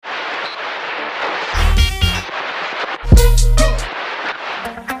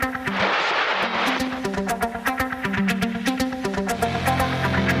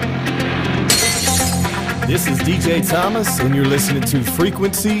DJ Thomas, and you're listening to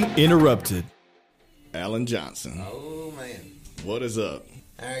Frequency Interrupted. Alan Johnson. Oh, man. What is up?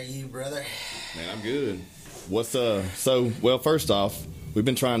 How are you, brother? Man, I'm good. What's well, first off, we've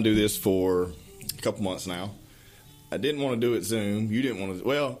been trying to do this for a couple months now. I didn't want to do it Zoom. You didn't want to.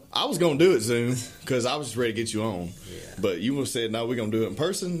 Well, I was going to do it Zoom because I was just ready to get you on. Yeah. But you said, no, we're going to do it in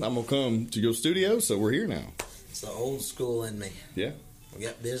person. I'm going to come to your studio, so we're here now. It's the old school in me. Yeah. We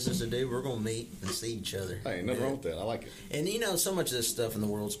got business to do. We're going to meet and see each other. Hey, ain't nothing wrong with that. I like it. And you know, so much of this stuff in the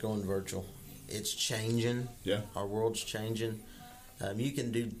world's going virtual. It's changing. Yeah. Our world's changing. You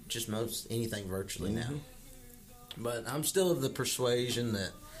can do just most anything virtually now. But I'm still of the persuasion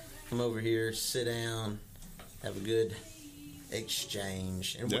that come over here, sit down, have a good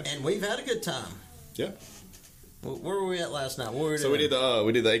exchange. And, and we've had a good time. Yeah. Where were we at last night? What were we So doing?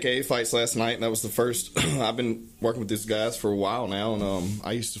 we did the AKA fights last night, and that was the first. I've been working with these guys for a while now, and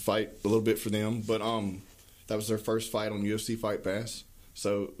I used to fight a little bit for them, but that was their first fight on UFC Fight Pass.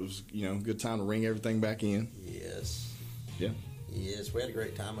 So it was a good time to ring everything back in. Yes. Yeah. Yes, we had a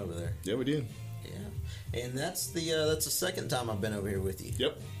great time over there. Yeah, we did. Yeah, and that's the second time I've been over here with you.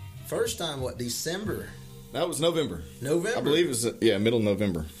 Yep. First time, December? That was November. November? I believe it was, middle of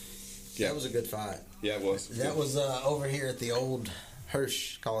November. Yeah. That was a good fight. Yeah, it was. That was over here at the old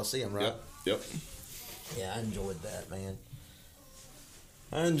Hirsch Coliseum, right? Yep. Yeah, I enjoyed that, man.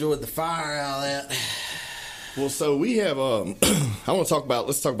 I enjoyed the fire out of that. Well, so we have, let's talk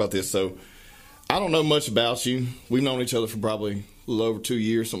about this. So I don't know much about you. We've known each other for probably a little over 2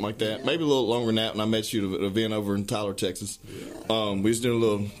 years, something like that. Yeah. Maybe a little longer than that when I met you at an event over in Tyler, Texas. Yeah. We was doing a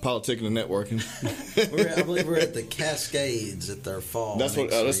little politicking and networking. I believe we're at the Cascades at their fall. That's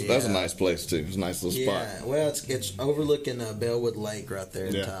a nice place, too. It's a nice little spot. Yeah, well, it's overlooking Bellwood Lake right there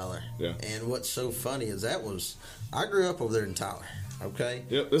in Yeah. Tyler. Yeah. And what's so funny is I grew up over there in Tyler. Okay.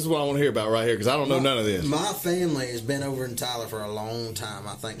 Yep, this is what I want to hear about right here because I don't know none of this. My family has been over in Tyler for a long time.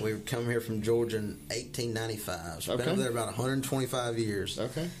 I think we come here from Georgia in 1895. So we've been over there about 125 years.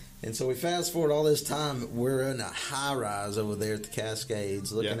 Okay. And so we fast forward all this time. We're in a high rise over there at the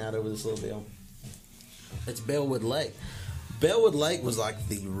Cascades, looking out over this little hill. It's Bellwood Lake. Bellwood Lake was like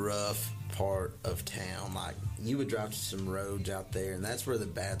the rough part of town. Like you would drive to some roads out there, and that's where the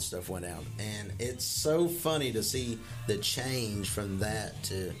bad stuff went out. And it's so funny to see the change from that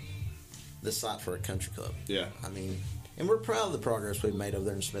to the site for a country club. Yeah. I mean, and we're proud of the progress we've made over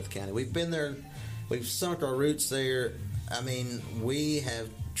there in Smith County. We've been there, we've sunk our roots there. I mean, we have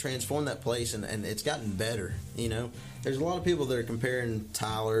transformed that place, and it's gotten better. You know, there's a lot of people that are comparing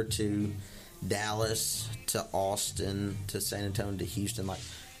Tyler to Dallas, to Austin, to San Antonio, to Houston, like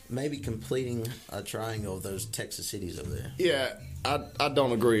maybe completing a triangle of those Texas cities over there. Yeah, I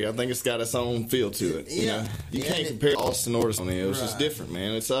don't agree. I think it's got its own feel to it. Yeah, you can't compare Austin or something. It's just Right. different,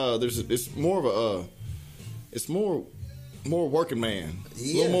 man. It's more of a it's more working man.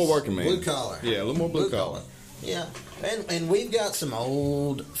 Yes. A little more working man. Blue collar. Yeah, a little more blue collar. Yeah, and we've got some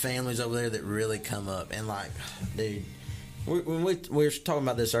old families over there that really come up, and like, dude, we were talking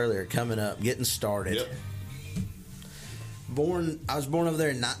about this earlier, coming up, getting started. Yep. I was born over there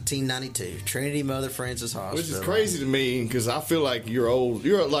in 1992, Trinity Mother Francis Hospital. Which is crazy to me because I feel like you're old.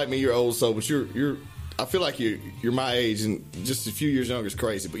 You're like me. You're old, so but you're. I feel like you're my age and just a few years younger is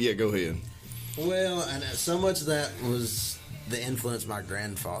crazy. But yeah, go ahead. Well, and so much of that was the influence my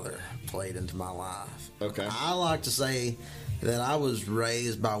grandfather played into my life. Okay. I like to say that I was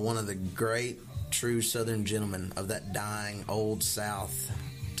raised by one of the great true Southern gentlemen of that dying old South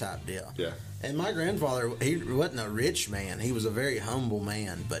type deal. Yeah. And my grandfather, he wasn't a rich man. He was a very humble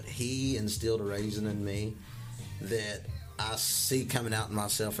man, but he instilled a raising in me that I see coming out in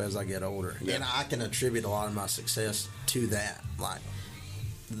myself as I get older. Yeah. And I can attribute a lot of my success to that. Like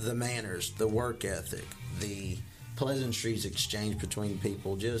the manners, the work ethic, the pleasantries exchanged between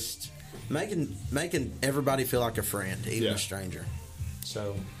people, just making everybody feel like a friend, even a stranger.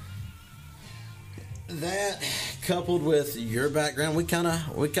 So that coupled with your background, we kind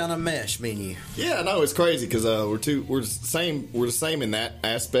of mesh, me and you. Yeah, no, it's crazy because we're the same. We're the same in that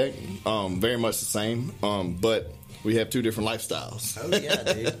aspect, very much the same. But we have two different lifestyles. Oh yeah,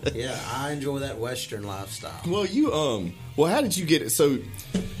 dude. Yeah, I enjoy that Western lifestyle. Well, how did you get it? So,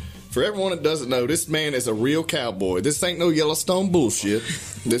 for everyone that doesn't know, this man is a real cowboy. This ain't no Yellowstone bullshit.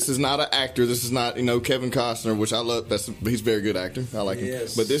 This is not an actor. This is not, Kevin Costner, which I love. He's a very good actor. I like him.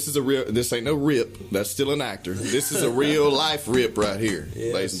 But this ain't no Rip. That's still an actor. This is a real life Rip right here,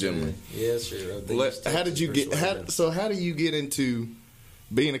 ladies and gentlemen. Yes, sir. How do you get into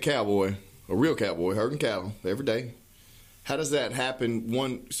being a cowboy, a real cowboy, herding cattle every day? How does that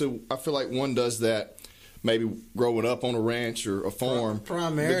happen? So I feel like one does that maybe growing up on a ranch or a farm.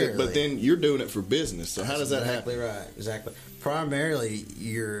 Primarily. But then you're doing it for business. So how does that happen? Exactly right. Exactly. Primarily,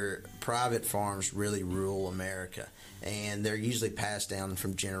 your private farms really rule America, and they're usually passed down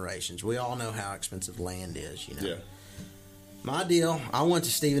from generations. We all know how expensive land is, you know. Yeah. My deal, I went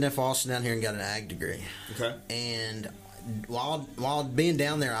to Stephen F. Austin down here and got an ag degree. Okay. And while being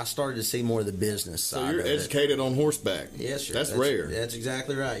down there, I started to see more of the business side. So you're educated on horseback. Yes, sir. That's rare. That's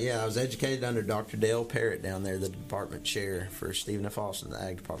exactly right. Yeah, I was educated under Dr. Dale Parrott down there, the department chair for Stephen F. Austin, the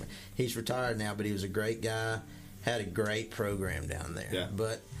ag department. He's retired now, but he was a great guy. Had a great program down there. Yeah.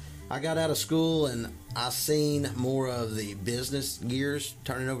 But I got out of school and I seen more of the business gears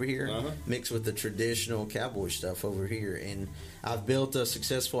turning over here, mixed with the traditional cowboy stuff over here. And I've built a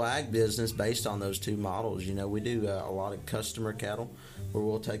successful ag business based on those two models. You know, we do a lot of customer cattle where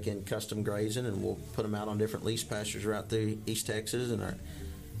we'll take in custom grazing and we'll put them out on different lease pastures right through East Texas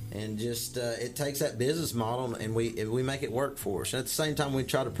and just it takes that business model and we make it work for us. And at the same time, we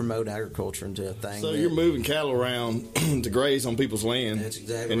try to promote agriculture into a thing. So you're moving cattle around to graze on people's land. That's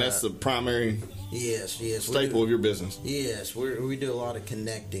exactly and right. that's the primary staple of your business. Yes, we do a lot of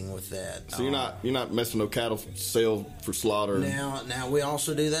connecting with that. So you're not messing no cattle sale for slaughter. Now we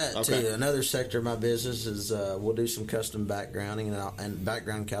also do that Okay. too. Another sector of my business is we'll do some custom backgrounding and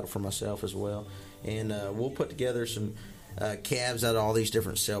background cattle for myself as well, and we'll put together some calves out of all these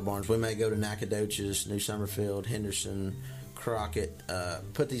different sale barns. We may go to Nacogdoches, New Summerfield, Henderson, Crockett,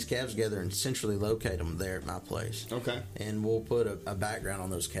 put these calves together and centrally locate them there at my place. Okay. And we'll put a background on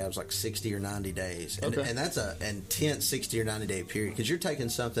those calves like 60 or 90 days. And, Okay. and that's an intense 60 or 90 day period because you're taking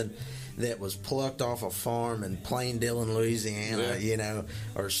something that was plucked off a farm in Plain Dillon, Louisiana, you know,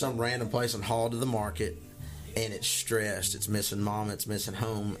 or some random place and hauled to the market, and it's stressed. It's missing mama. It's missing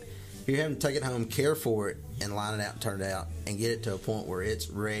home. You're having to take it home, care for it, and line it out and turn it out and get it to a point where it's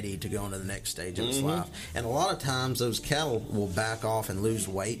ready to go into the next stage of its life. And a lot of times those cattle will back off and lose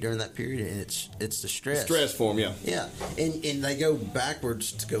weight during that period, and it's the stress. Stress for them, yeah. Yeah, and they go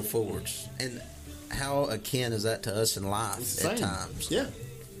backwards to go forwards. And how akin is that to us in life at times? Yeah.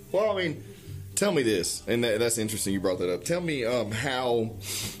 Well, I mean, tell me this, and that's interesting you brought that up. Tell me how...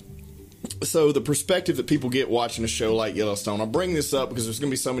 So the perspective that people get watching a show like Yellowstone, I bring this up because there's going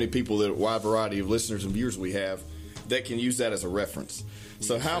to be so many people, that wide variety of listeners and viewers we have, that can use that as a reference.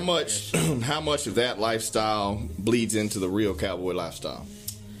 So how much of that lifestyle bleeds into the real cowboy lifestyle?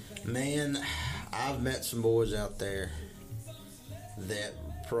 Man, I've met some boys out there that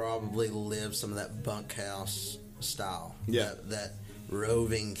probably live some of that bunkhouse style. Yeah. That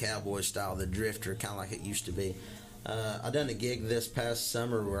roving cowboy style, the drifter, kind of like it used to be. I done a gig this past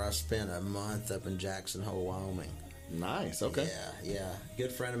summer where I spent a month up in Jackson Hole, Wyoming. Nice, okay. Yeah.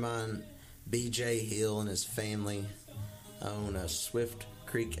 Good friend of mine, BJ Hill, and his family own a Swift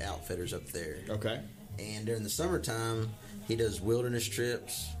Creek Outfitters up there. Okay. And during the summertime, he does wilderness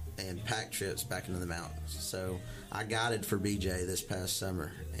trips and pack trips back into the mountains. So I guided for BJ this past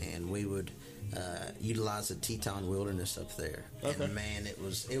summer, and we would utilize the Teton Wilderness up there. Okay. And man, it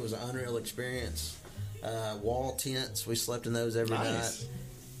was an unreal experience. Wall tents, we slept in those every night.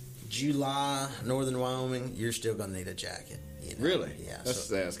 July, northern Wyoming, you're still going to need a jacket. You know? Really? Yeah.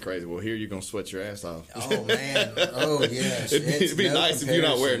 That's crazy. Well, here you're going to sweat your ass off. Oh, man. Oh, yes. It'd be nice if you're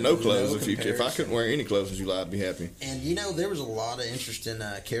not wearing no clothes. If I couldn't wear any clothes in July, I'd be happy. And, you know, there was a lot of interesting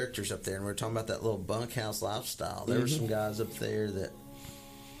characters up there, and we were talking about that little bunkhouse lifestyle. There were some guys up there that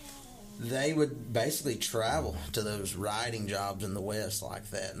they would basically travel to those riding jobs in the West like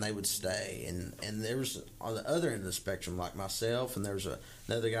that, and they would stay. And there was, on the other end of the spectrum, like myself, and there was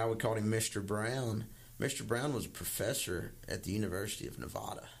another guy, we called him Mr. Brown. Mr. Brown was a professor at the University of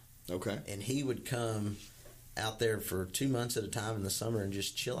Nevada. Okay. And he would come out there for 2 months at a time in the summer and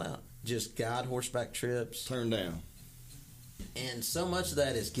just chill out, just guide horseback trips. Turn down. And so much of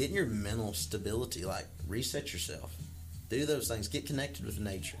that is getting your mental stability, like reset yourself. Do those things. Get connected with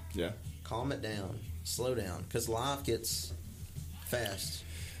nature. Yeah. Calm it down. Slow down. Because life gets fast.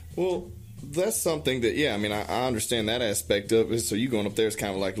 Well, that's something that, I mean, I understand that aspect of it. So you going up there is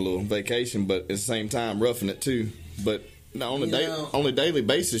kind of like a little vacation, but at the same time, roughing it too. But no, on a daily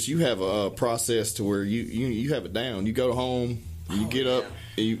basis, you have a process to where you have it down. You go home, you get up.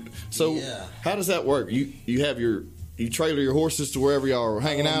 How does that work? You have you trailer your horses to wherever y'all are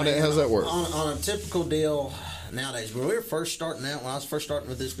hanging out at? How does that work? On a typical deal nowadays, when we were first starting out, when I was first starting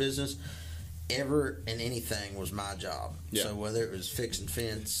with this business, ever and anything was my job. Yeah. So whether it was fixing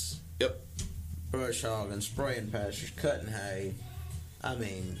fence, brush hogging, spraying pastures, cutting hay, I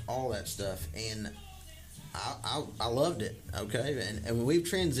mean, all that stuff. And I loved it, okay? And we've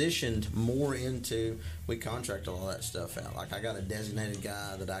transitioned more into, we contract all that stuff out. Like, I got a designated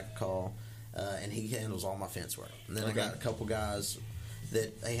guy that I call and he handles all my fence work. And then I got a couple guys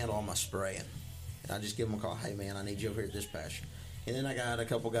that they handle all my spraying. And I just give them a call. Hey, man, I need you over here at this pasture. And then I got a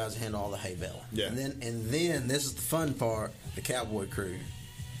couple guys that handle all the hay baling. Yeah. And then this is the fun part, the cowboy crew.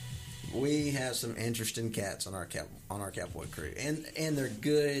 We have some interesting cats on our cowboy crew, and they're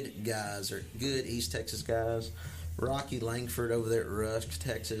good guys. They're good East Texas guys. Rocky Langford over there at Rusk,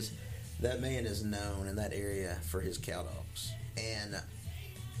 Texas. That man is known in that area for his cow dogs, and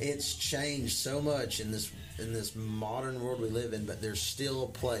it's changed so much in this modern world we live in. But there's still a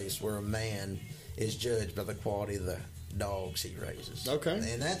place where a man is judged by the quality of the dogs he raises. Okay,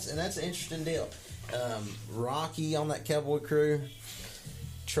 and that's an interesting deal. Rocky on that cowboy crew,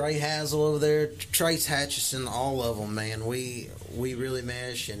 Trey Hazel over there, Trace Hatchison, all of them, man. We really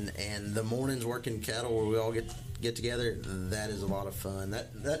mesh, and the mornings working cattle where we all get together, that is a lot of fun.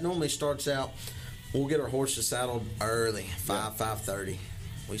 That normally starts out, we'll get our horses saddled early, 5:30.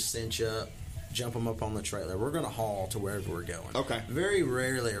 We cinch up, jump them up on the trailer. We're going to haul to wherever we're going. Okay. Very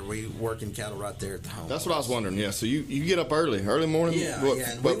rarely are we working cattle right there at the home. That's what I was wondering. Yeah, so you get up early morning. Yeah,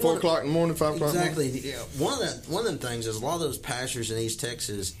 What 4 o'clock in the morning, 5 o'clock. Exactly. Yeah. One of them things is a lot of those pastures in East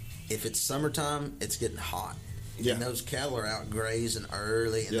Texas. If it's summertime, it's getting hot. Yeah. And those cattle are out grazing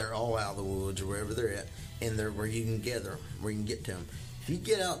early, and they're all out of the woods or wherever they're at, and they're where you can gather them, where you can get to them. If you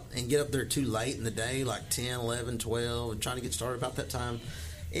get out and get up there too late in the day, like 10, 11, 12, and trying to get started about that time,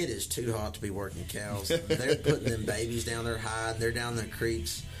 it is too hot to be working cows. They're putting them babies down there hiding. They're down the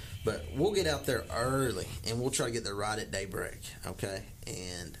creeks. But we'll get out there early, and we'll try to get there right at daybreak, okay?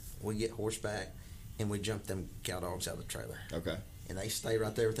 And we get horseback, and we jump them cow dogs out of the trailer. Okay. And they stay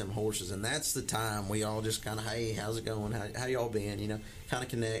right there with them horses. And that's the time we all just kind of, hey, how's it going? How y'all been? You know, kind of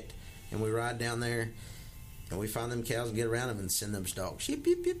connect. And we ride down there, and we find them cows and get around them and send them dogs. Yip,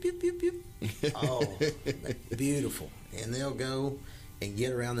 yip, yip, yip, yip, yip. Oh, beautiful. And they'll go and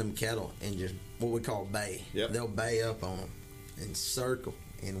get around them cattle and just what we call bay. Yep. They'll bay up on them and circle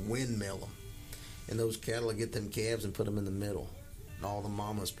and windmill them. And those cattle will get them calves and put them in the middle. And all the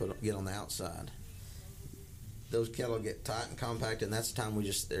mamas get on the outside. Those cattle get tight and compact, and that's the time we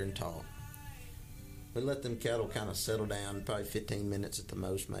just sit there and talk. We let them cattle kind of settle down, probably 15 minutes at the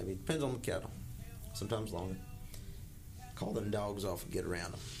most, maybe. Depends on the cattle. Sometimes longer. Call them dogs off and get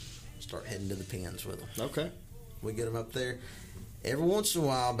around them. Start heading to the pens with them. Okay. We get them up there. Every once in a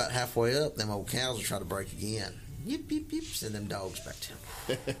while, about halfway up, them old cows will try to break again. Yip, yip, yip. Send them dogs back to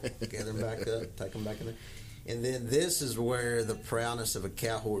them. Gather them back up, take them back in there. And then this is where the proudness of a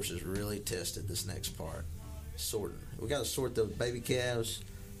cow horse is really tested, this next part. Sorting. We got to sort those baby calves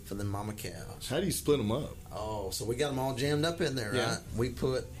for the mama cows. How do you split them up? Oh, so we got them all jammed up in there, right? We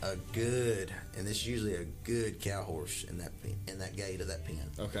put a good, and this is usually a good cow horse in that gate of that pen.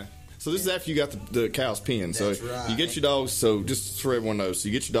 Okay. So this is after you got the cows pinned. So That's right. you get your dogs. So just so everyone knows, so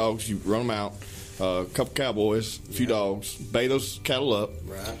you get your dogs, you run them out, a couple cowboys, a few dogs, bay those cattle up,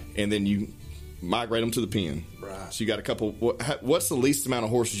 Right. and then you migrate them to the pen. Right. So you got a couple. What's the least amount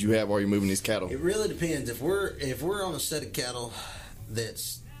of horses you have while you're moving these cattle? It really depends. If we're on a set of cattle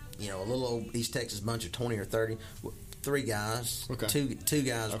that's, a little old East Texas bunch of 20 or 30, 3 guys, Okay. two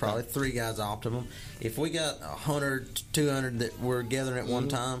guys probably, 3 guys optimum. If we got 100, 200 that we're gathering at one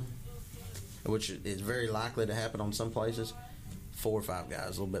time, which is very likely to happen on some places, 4 or 5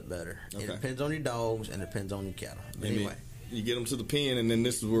 guys, a little bit better. Okay. It depends on your dogs and it depends on your cattle. But And anyway, you get them to the pen, and then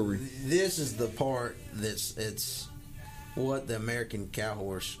this is where we. this is the part it's what the American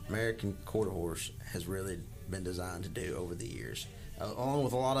quarter horse has really been designed to do over the years, along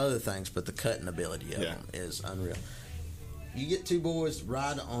with a lot of other things. But the cutting ability of them is unreal. You get 2 boys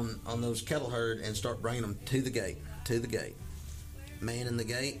ride on those cattle herd and start bringing them to the gate. Man in the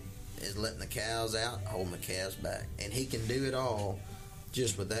gate is letting the cows out, holding the calves back, and he can do it all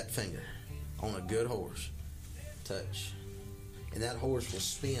just with that finger on a good horse. Touch. And that horse will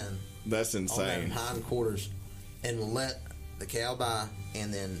spin That's on insane. them hindquarters and will let the cow by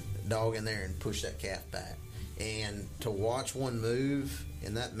and then dog in there and push that calf back. And to watch one move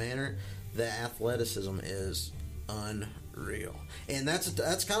in that manner, the athleticism is unreal. And that's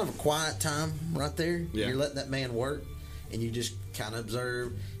kind of a quiet time right there. Yeah. You're letting that man work, and you just kind of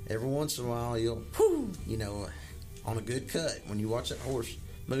observe. Every once in a while, you'll, on a good cut, when you watch that horse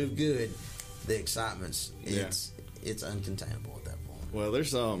move good, the excitement's it's uncontainable at that point. Well,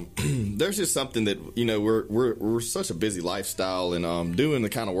 there's there's just something that we're such a busy lifestyle, and doing the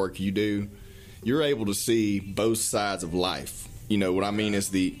kind of work you do, you're able to see both sides of life. What I mean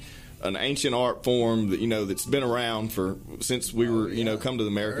is an ancient art form that that's been around since we were come to the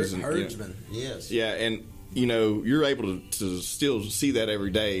Americas and herdsman, yes, yeah, and you know, you're able to still see that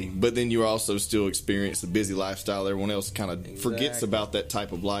every day, but then you also still experience the busy lifestyle. Everyone else kind of forgets about that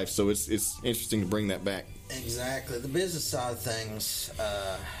type of life. So it's interesting to bring that back. Exactly. The business side of things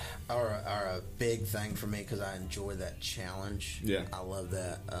are a big thing for me because I enjoy that challenge. Yeah. I love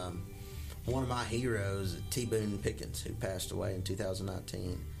that. One of my heroes, T. Boone Pickens, who passed away in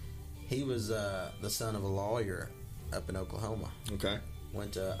 2019, he was the son of a lawyer up in Oklahoma. Okay.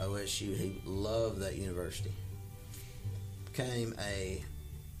 Went to OSU. He loved that university. Became a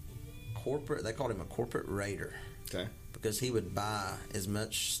corporate, they called him a corporate raider. Okay. Because he would buy as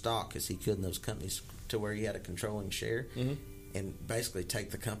much stock as he could in those companies to where he had a controlling share and basically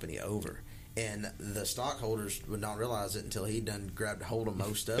take the company over. And the stockholders would not realize it until he done grabbed hold of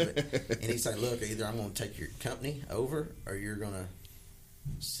most of it. And he'd say, look, either I'm going to take your company over or you're going to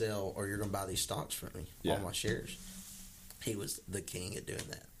sell or you're going to buy these stocks from me, all my shares. He was the king at doing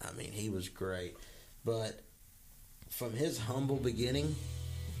that. I mean, he was great. But from his humble beginning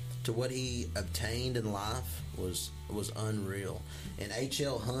to what he obtained in life was unreal. And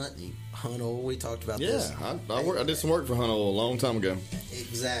H.L. Hunt, Hunt Oil, we talked about this. Yeah, I did some work for Hunt Oil a long time ago.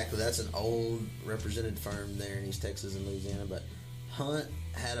 Exactly. That's an old represented firm there in East Texas and Louisiana. But Hunt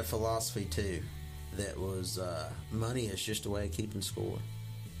had a philosophy, too, that was money is just a way of keeping score.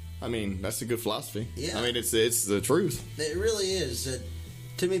 I mean, that's a good philosophy. Yeah. I mean, it's the truth. It really is.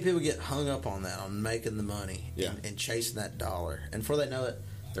 Too many people get hung up on that, on making the money and chasing that dollar. And before they know it,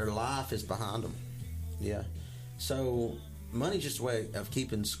 their life is behind them. Yeah. So money's just a way of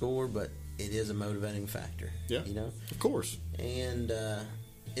keeping score, but it is a motivating factor. Yeah. You know? Of course. And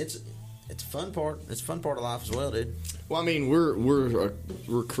it's a fun part. It's a fun part of life as well, dude. Well, I mean, we're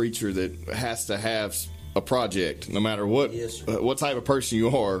a creature that has to have a project, no matter what what type of person you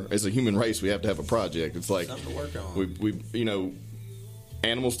are. As a human race, we have to have a project. It's like something to work on. We you know,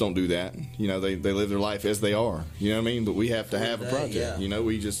 animals don't do that. You know, they live their life as they are. You know what I mean? But we have to have a project. Yeah. You know,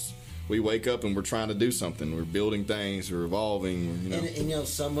 we wake up and we're trying to do something. We're building things. We're evolving. You know, and you know,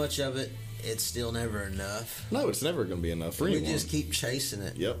 so much of it, it's still never enough. No, it's never going to be enough for anyone. We just keep chasing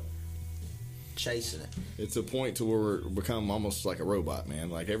it. Yep. Chasing it. It's a point to where we become almost like a robot, man.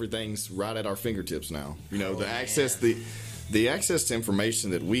 Like everything's right at our fingertips now. You know, the access to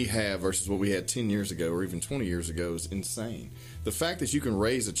information that we have versus what we had 10 years ago or even 20 years ago is insane. The fact that you can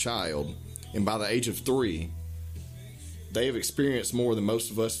raise a child and by the age of 3, they have experienced more than most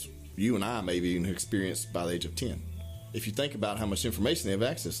of us, you and I maybe even experienced by the age of 10. If you think about how much information they have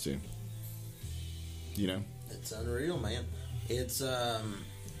access to. You know? It's unreal, man. It's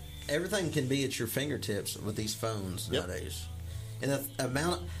everything can be at your fingertips with these phones nowadays. And the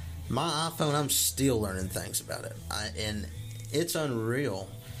amount my iPhone, I'm still learning things about it. And it's unreal.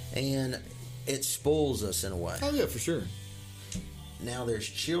 And it spoils us in a way. Oh, yeah, for sure. Now, there's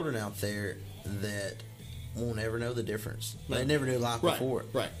children out there that won't ever know the difference. They never knew life before it.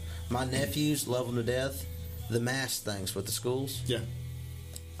 Right. My nephews love them to death. The mask things with the schools. Yeah.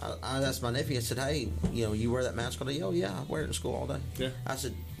 I asked my nephew, I said, hey, you know, you wear that mask all day? Oh, yeah, I wear it in school all day. Yeah. I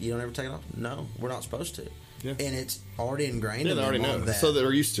said, you don't ever take it off? No, we're not supposed to. Yeah. And it's already ingrained in them. Yeah, they already know. That. So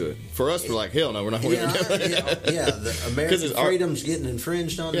they're used to it. For us, we're like, hell no, we're not wearing it. Yeah, the American freedom's getting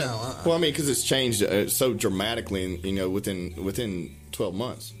infringed on. Yeah. No, Well, I mean, because it's changed so dramatically, you know, within 12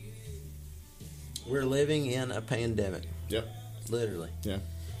 months. We're living in a pandemic. Yep. Literally. Yeah.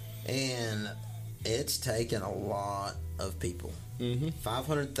 And it's taken a lot of people.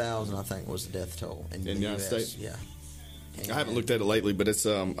 500,000, I think, was the death toll in the United US. States. Yeah. I haven't looked at it lately, but it's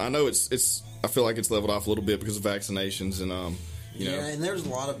I know it's I feel like it's leveled off a little bit because of vaccinations and you know. Yeah, and there's a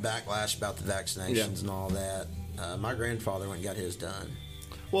lot of backlash about the vaccinations and all that. My grandfather went and got his done.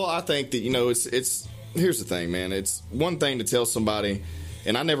 Well, I think that, you know, it's here's the thing, man. It's one thing to tell somebody,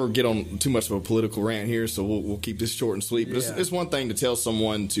 and I never get on too much of a political rant here, so we'll keep this short and sweet. But it's one thing to tell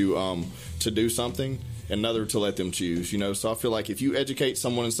someone to do something, another to let them choose. You know, so I feel like if you educate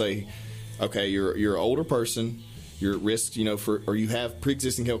someone and say, okay, you're an older person, you're at risk, you know, or you have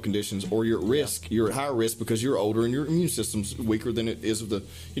pre-existing health conditions, or you're at risk, you're at higher risk because you're older and your immune system's weaker than it is of the,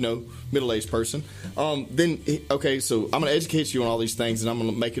 you know, middle-aged person. Then, okay, so I'm going to educate you on all these things, and I'm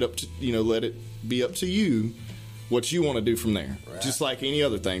going to make it up to, you know, let it be up to you what you want to do from there. Right. Just like any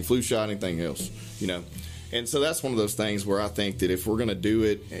other thing, flu shot, anything else, you know. And so that's one of those things where I think that if we're going to do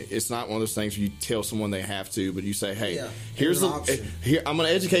it, it's not one of those things where you tell someone they have to, but you say, hey, here's I'm going to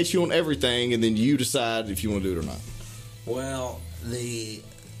educate you on everything, and then you decide if you want to do it or not. Well, the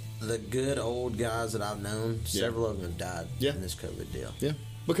good old guys that I've known, several of them have died in this COVID deal. Yeah.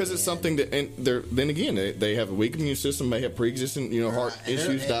 Because it's something that, and then again, they have a weak immune system, may have pre-existing, you know, heart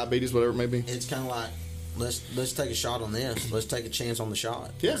issues, diabetes, whatever it may be. It's kind of like let's take a shot on this. Let's take a chance on the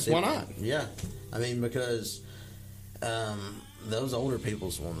shot. Yeah, why not? Yeah, I mean, because those older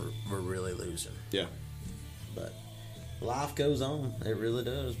people's one were really losing. Yeah. But life goes on. It really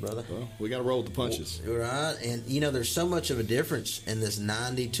does, brother. Well, we got to roll with the punches. Right. And, there's so much of a difference in this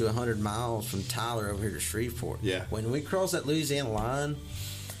 90 to 100 miles from Tyler over here to Shreveport. Yeah. When we cross that Louisiana line,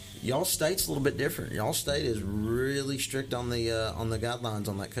 y'all state's a little bit different. Y'all state is really strict on the guidelines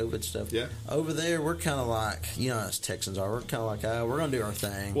on that COVID stuff. Yeah. Over there, we're kind of like, us Texans are. We're kind of like, we're going to do our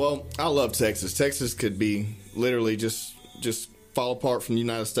thing. Well, I love Texas. Texas could be literally just fall apart from the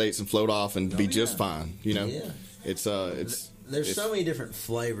United States and float off and be just fine. Yeah. It's there's so many different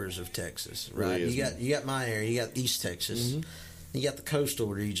flavors of Texas, right? Really you got my area, you got East Texas, you got the coastal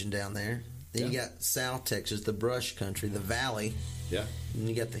region down there, then you got South Texas, the brush country, the valley, and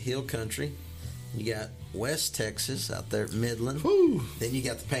you got the hill country, you got West Texas out there, Midland, then you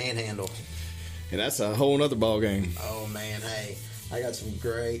got the Panhandle, and that's a whole other ball game. Oh man, hey, I got some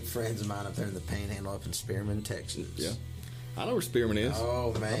great friends of mine up there in the Panhandle, up in Spearman, Texas. Yeah. I know where Spearman is.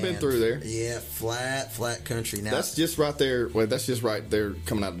 Oh man, I've been through there. Yeah, flat country. Now that's just right there. Well, that's just right there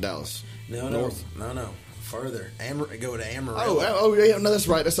coming out of Dallas. No, further. Go to Amarillo. Oh yeah, no, that's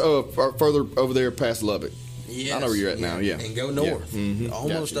right. That's further over there past Lubbock. Yes, I know where you're at now. Yeah, and go north,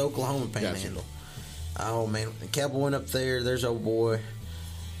 almost gotcha. Oklahoma Panhandle. Gotcha. Oh man, Cowboy went up there. There's old boy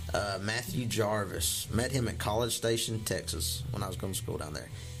Matthew Jarvis. Met him at College Station, Texas, when I was going to school down there.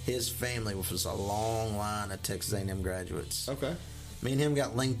 His family was a long line of Texas A&M graduates. Okay. Me and him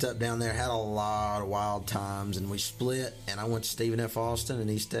got linked up down there, had a lot of wild times, and we split, and I went to Stephen F. Austin in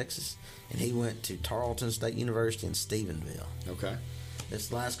East Texas, and he went to Tarleton State University in Stephenville. Okay.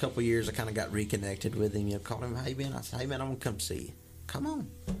 This last couple of years, I kind of got reconnected with him. Called him, hey, man. I said, hey, man, I'm going to come see you. Come on.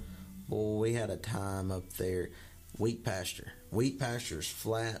 Boy, we had a time up there. Wheat pasture. Wheat pasture is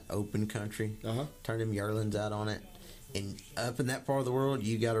flat, open country. Turn them yearlings out on it. And up in that part of the world,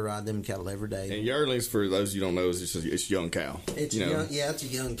 you got to ride them cattle every day. And yearlings, for those you don't know, is it's young cow. It's young, it's a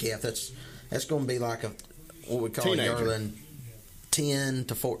young calf. That's going to be like what we call teenager. A yearling, 10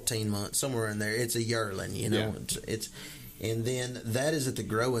 to 14 months, somewhere in there. It's a yearling, Yeah. It's and then that is at the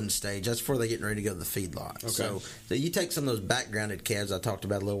growing stage. That's before they're getting ready to go to the feedlot. Okay. So you take some of those backgrounded calves I talked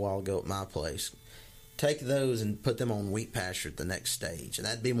about a little while ago at my place. Take those and put them on wheat pasture at the next stage, and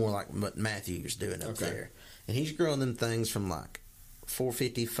that'd be more like what Matthew's doing up there. And he's growing them things from like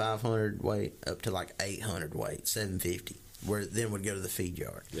 450, 500 weight up to like 800 weight, 750, where then would go to the feed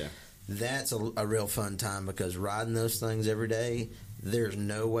yard. Yeah. That's a real fun time because riding those things every day, there's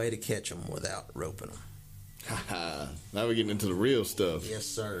no way to catch them without roping them. Now we're getting into the real stuff. Yes,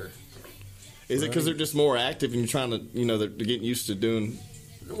 sir. Is it because they're just more active and you're trying to, they're getting used to doing...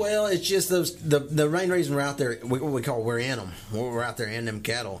 Well, it's just the main reason we're out there, we're in them. We're out there in them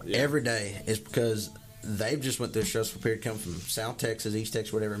cattle every day is because they've just went through a stressful period coming from South Texas, East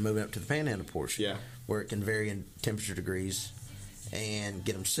Texas, whatever, and moving up to the Panhandle portion, where it can vary in temperature degrees and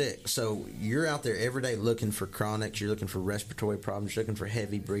get them sick. So you're out there every day looking for chronics, you're looking for respiratory problems, you're looking for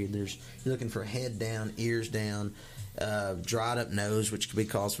heavy breathers, you're looking for head down, ears down, dried up nose, which could be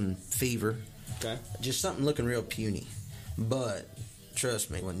caused from fever. Okay. Just something looking real puny. But trust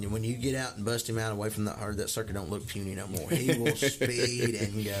me, when you get out and bust him out away from that herd, that sucker don't look puny no more. He will speed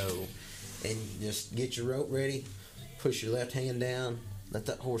and go. And just get your rope ready, push your left hand down, let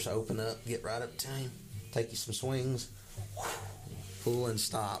that horse open up, get right up to him, take you some swings, pull and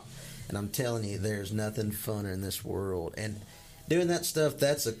stop. And I'm telling you, there's nothing funner in this world. And doing that stuff,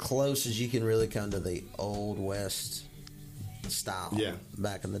 that's the closest you can really come to the Old West style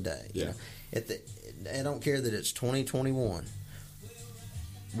back in the day. Yeah. I don't care that it's 2021.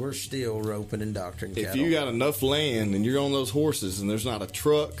 We're still roping and doctoring cattle. If you got enough land and you're on those horses and there's not a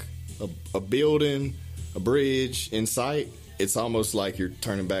truck, a building, a bridge in sight, it's almost like you're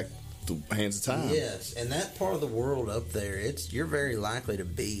turning back the hands of time. Yes, and that part of the world up there, you're very likely to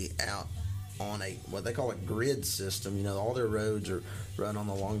be out on what they call a grid system. All their roads are run on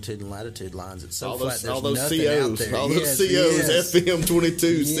the longitude and latitude lines. It's so flat. There's nothing out there. All those COs, FM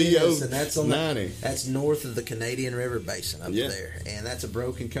 22, CO and that's 90. That's north of the Canadian River Basin up there, and that's a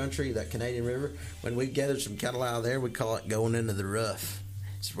broken country. That Canadian River. When we gathered some cattle out of there, we call it going into the rough.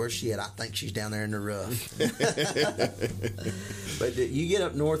 It's where's she at? I think she's down there in the rough. But you get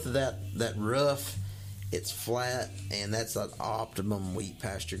up north of that rough, it's flat, and that's an optimum wheat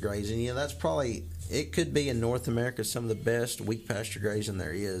pasture grazing. That's probably, it could be in North America some of the best wheat pasture grazing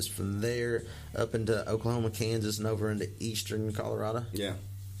there is. From there up into Oklahoma, Kansas, and over into eastern Colorado. Yeah.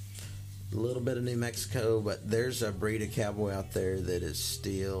 A little bit of New Mexico, but there's a breed of cowboy out there that is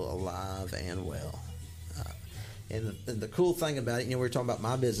still alive and well. And the cool thing about it, we were talking about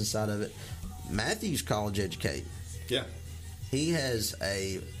my business side of it. Matthew's college educated. Yeah. He has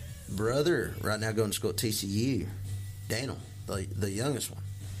a brother right now going to school at TCU, Daniel, the youngest one.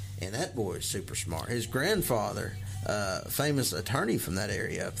 And that boy is super smart. His grandfather, famous attorney from that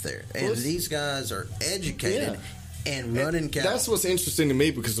area up there. And these guys are educated and running cattle. That's what's interesting to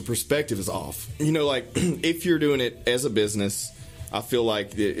me because the perspective is off. You know, like, if you're doing it as a business, I feel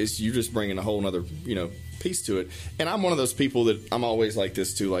like you're just bringing a whole other, piece to it. And I'm one of those people that I'm always like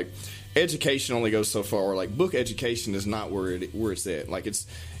this too. Like, education only goes so far. Like, book education is not where it's at. Like, it's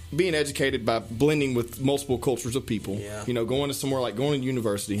being educated by blending with multiple cultures of people. Yeah. Going to somewhere like going to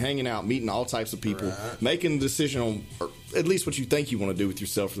university, hanging out, meeting all types of people, making a decision on or at least what you think you want to do with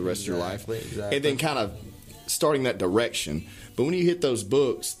yourself for the rest of your life, and then kind of starting that direction. But when you hit those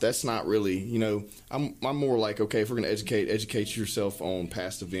books, that's not really, I'm more like, okay, if we're going to educate yourself on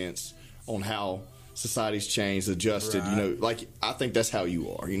past events, on how society's changed, adjusted, like, I think that's how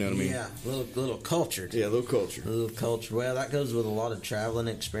you are, you know what I mean? Yeah, little cultured. Yeah, little culture. Little culture. Well, that goes with a lot of traveling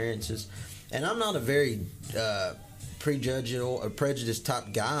experiences. And I'm not a very prejudicial or prejudiced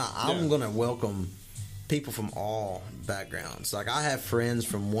type guy. I'm going to welcome people from all backgrounds. Like, I have friends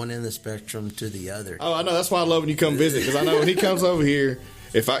from one end of the spectrum to the other. Oh, I know. That's why I love when you come visit, because I know when he comes over here,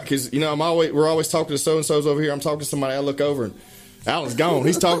 we're always talking to so-and-so's over here. I'm talking to somebody, I look over and Alan's gone.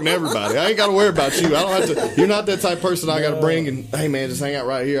 He's talking to everybody. I ain't got to worry about you. I don't have to. You're not that type of person I got to bring and, hey, man, just hang out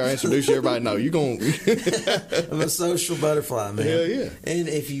right here. I introduce you to everybody. No, you're going to. I'm a social butterfly, man. Hell yeah. And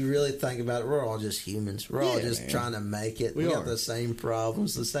if you really think about it, we're all just humans. We're all just trying to make it. We got the same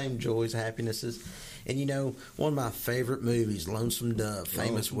problems, the same joys, happinesses. And, one of my favorite movies, Lonesome Dove,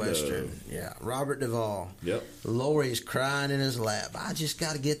 famous Western. Yeah, Robert Duvall. Yep. Lori's crying in his lap. I just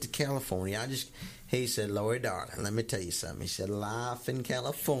got to get to California. He said, Lori, darling, let me tell you something. He said, life in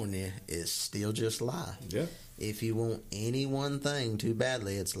California is still just life. Yeah. If you want any one thing too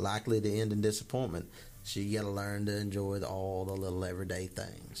badly, it's likely to end in disappointment. So you got to learn to enjoy all the little everyday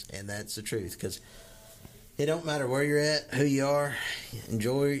things. And that's the truth, because it don't matter where you're at, who you are.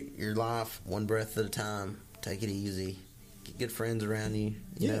 Enjoy your life one breath at a time. Take it easy. Get good friends around you.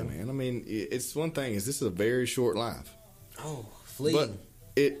 You know? Man. I mean, it's one thing is this is a very short life. Oh, fleeting.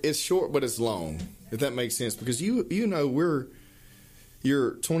 But it's short, but it's long. If that makes sense, because you're 20. Were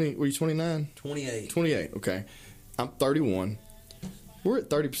you 29? 28. 28. Okay, I'm 31. We're at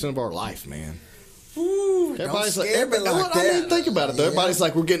 30% of our life, man. Ooh, everybody's like that. I mean, think about it though. Yeah. Everybody's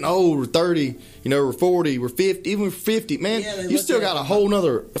like, we're getting old. We're 30. We're 40. We're 50. Even we're 50. Man, you still got a whole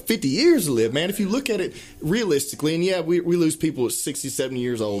nother 50 years to live, man. If you look at it realistically, and we lose people at 60, 70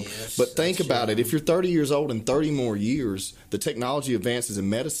 years old. Yes, but think about it. If you're 30 years old in 30 more years, the technology advances in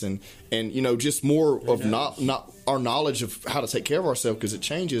medicine, and just more of not our knowledge of how to take care of ourselves because it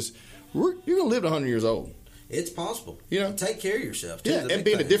changes. You're gonna live to 100 years old. It's possible. Take care of yourself. Too, and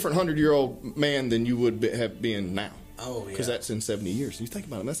being a different 100-year-old man than you would have been now. Oh, yeah. Because that's in 70 years. You think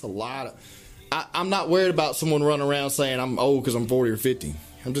about it, that's a lot of... I'm not worried about someone running around saying I'm old because I'm 40 or 50.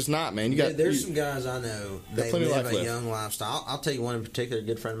 I'm just not, man. There's some guys I know, they live a young lifestyle. I'll tell you one in particular, a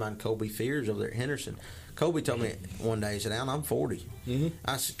good friend of mine, Colby Fears, over there at Henderson. Colby told me one day, he said, Alan, I'm 40. Mm-hmm.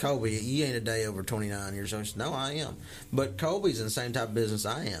 I said, Colby, you ain't a day over 29 years old. He said, no, I am. But Colby's in the same type of business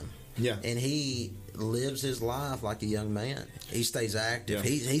I am. Yeah. And he lives his life like a young man. He stays active.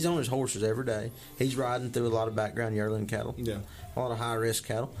 Yeah. He's on his horses every day. He's riding through a lot of background yearling cattle. Yeah. A lot of high-risk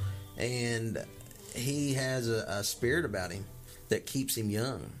cattle. And he has a spirit about him that keeps him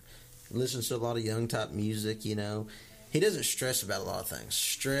young. Listens to a lot of young-type music, He doesn't stress about a lot of things.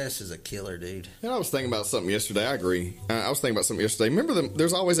 Stress is a killer, dude. I was thinking about something yesterday. I agree. I was thinking about something yesterday. Remember,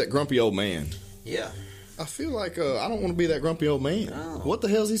 there's always that grumpy old man. Yeah. I feel like I don't want to be that grumpy old man. No. What the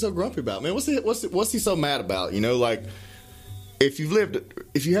hell is he so grumpy about, man? What's he so mad about? Like, if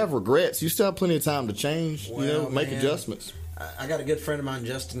you have regrets, you still have plenty of time to change. Make adjustments. I got a good friend of mine,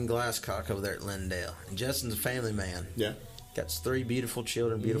 Justin Glasscock, over there at Lindale. And Justin's a family man. Yeah, got 3 beautiful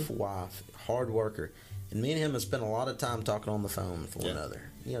children, beautiful wife, hard worker. And me and him have spent a lot of time talking on the phone with one another.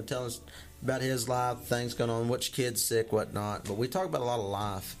 Telling us about his life, things going on, which kid's sick, whatnot. But we talk about a lot of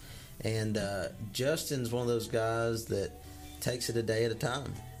life. And Justin's one of those guys that takes it a day at a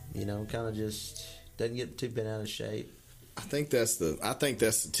time. Kind of just doesn't get too bent out of shape. I think that's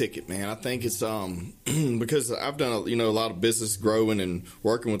the ticket, man. I think it's because I've done a lot of business growing and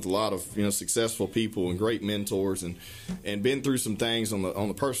working with a lot of successful people and great mentors and been through some things on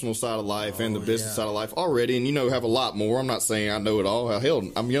the personal side of life and the business side of life already, and have a lot more. I'm not saying I know it all.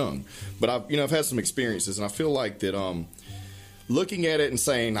 Hell, I'm young, but I've had some experiences, and I feel like that. Looking at it and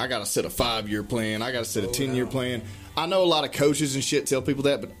saying, I got to set a 5-year plan, I got to set a 10-year plan. I know a lot of coaches and shit tell people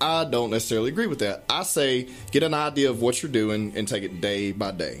that, but I don't necessarily agree with that. I say, get an idea of what you're doing and take it day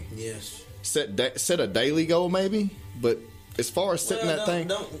by day. Yes. set a daily goal maybe, but as far as setting that thing,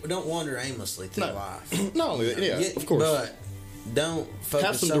 don't wander aimlessly through life. No, of course, but don't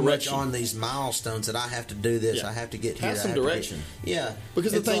focus so much direction on these milestones that I have to do this, I have to get here. Have some direction. Yeah,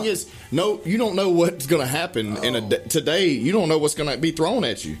 because the thing is, you don't know what's going to happen today. You don't know what's going to be thrown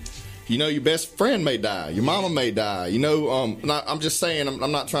at you. You know, your best friend may die, your mama may die. You know, I'm just saying,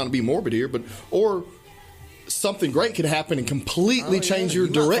 I'm not trying to be morbid here, or something great could happen and completely change your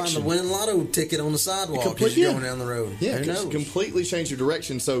direction. Might find the winning lotto ticket on the sidewalk as you're going down the road. Yeah, who knows? Completely change your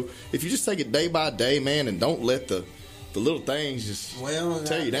direction. So if you just take it day by day, man, and don't let the little things just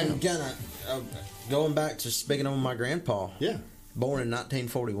tear you down. Going back to speaking on my grandpa. Yeah. Born in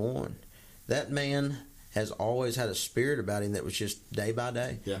 1941. That man has always had a spirit about him that was just day by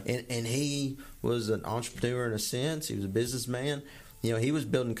day. Yeah. And he was an entrepreneur in a sense. He was a businessman. You know, he was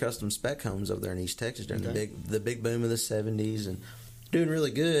building custom spec homes over there in East Texas during the big boom of the 70s and doing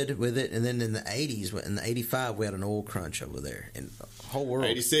really good with it. And then in the 80s, in the 85, we had an oil crunch over there in the whole world.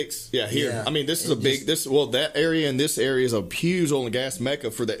 86, here. Yeah. I mean, this is that area and this area is a huge oil and gas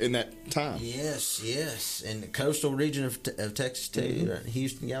mecca in that time. Yes. And the coastal region of Texas too,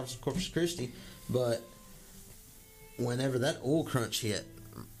 Houston, Galveston, Corpus Christi. But whenever that oil crunch hit,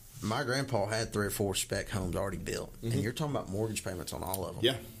 my grandpa had 3 or 4 spec homes already built, and you're talking about mortgage payments on all of them.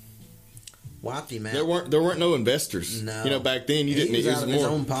 Yeah, wiped him out. There weren't no investors. No, you know, back then you didn't. He was out of his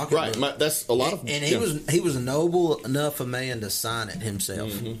own pocket, right? That's a lot of. And he was noble enough a man to sign it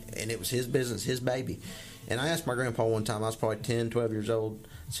himself, and it was his business, his baby. And I asked my grandpa one time. I was probably 10, 12 years old.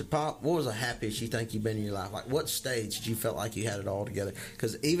 I said, "Pop, what was the happiest you think you've been in your life? Like, what stage did you felt like you had it all together?"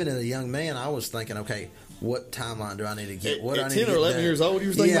 Because even as a young man, I was thinking, okay, what timeline do I need to get? At 10 or 11 years old, you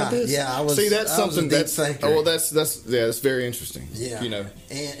were thinking about this? Yeah, I was. See, that's something that's thinker. That's very interesting. Yeah, you know.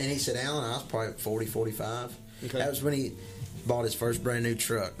 And he said, Alan, I was probably 40, 45. Okay. That was when he bought his first brand new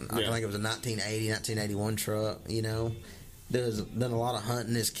truck. I think it was a 1980, 1981 truck. You know, done a lot of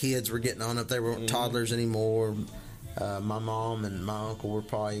hunting. His kids were getting on up. They weren't toddlers anymore. My mom and my uncle were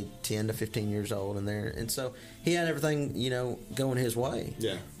probably 10 to 15 years old in there, and so he had everything, you know, going his way.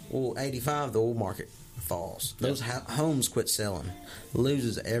 Yeah. Well, 85, the oil market falls. Those homes quit selling.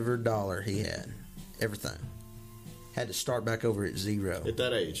 Loses every dollar he had. Everything. Had to start back over at zero. At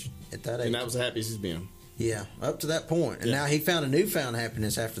that age. And that was the happiest he's been. Yeah, up to that point. And now he found a newfound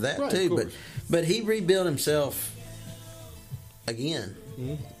happiness after that, too. But he rebuilt himself again.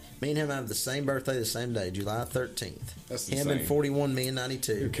 Mm-hmm. Me and him have the same birthday, the same day, July 13th. That's him in 41, me in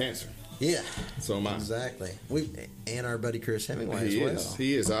 92. You're Cancer. Yeah. So am I. Exactly. And our buddy Chris Hemingway as well.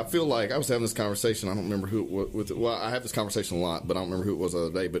 He is. I feel like I was having this conversation. I don't remember well, I have this conversation a lot, but I don't remember who it was the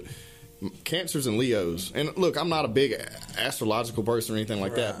other day. But Cancers and Leos. And look, I'm not a big astrological person or anything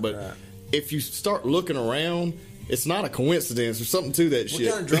like that. But if you start looking around, it's not a coincidence. There's something to that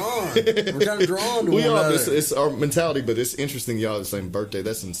shit. We're kind of drawn to one another. It's our mentality, but it's interesting y'all have the same birthday.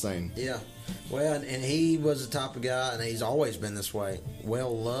 That's insane. Yeah. Well, and he was the type of guy, and he's always been this way,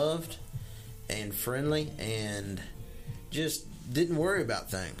 well-loved and friendly and just didn't worry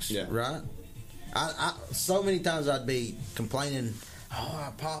about things, right? I so many times I'd be complaining,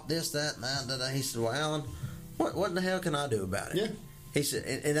 I popped this, that, and that. He said, well, Alan, what in the hell can I do about it? Yeah. He said,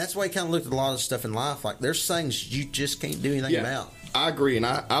 and that's why he kind of looked at a lot of stuff in life. Like, there's things you just can't do anything about. I agree, and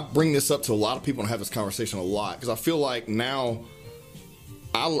I bring this up to a lot of people and have this conversation a lot because I feel like now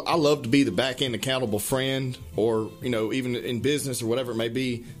I love to be the back end accountable friend, or you know, even in business or whatever it may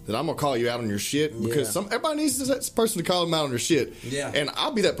be, that I'm gonna call you out on your shit because everybody needs that person to call them out on their shit. Yeah, and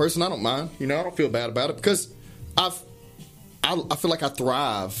I'll be that person. I don't mind. You know, I don't feel bad about it because I feel like I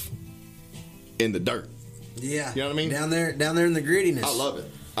thrive in the dirt. Yeah, you know what I mean. Down there in the grittiness. I love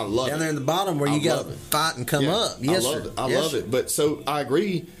it. I love it. Down there in the bottom where you got to fight and come up. Yes, I love it. But so I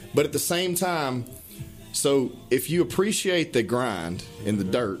agree. But at the same time, so if you appreciate the grind in the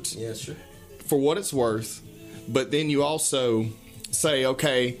dirt, for what it's worth, but then you also say,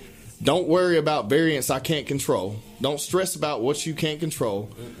 okay, don't worry about variance I can't control. Don't stress about what you can't control.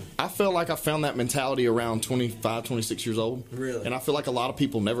 I felt like I found that mentality around 25, 26 years old. Really? And I feel like a lot of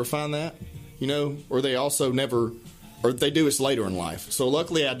people never find that, you know, or they also never, or if they do, it's later in life. So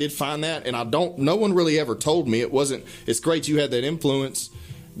luckily I did find that, and no one really ever told me. It's great you had that influence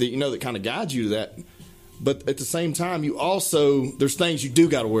that, you know, that kind of guides you to that. But at the same time, there's things you do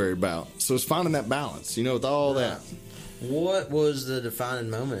got to worry about. So it's finding that balance, you know, with all that. What was the defining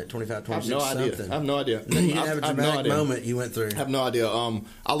moment at 25, 26? I have no idea. You didn't have a dramatic moment you went through. I have no idea.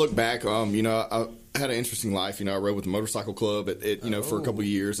 I look back, you know, I had an interesting life. You know, I rode with the motorcycle club for a couple of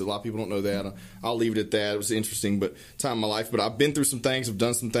years. A lot of people don't know that. I'll leave it at that. It was interesting time in my life. But I've been through some things. I've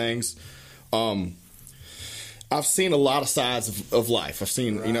done some things. I've seen a lot of sides of life. I've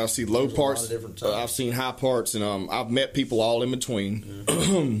seen, Right. I see low There's a lot parts. of different types. I've seen high parts, and I've met people all in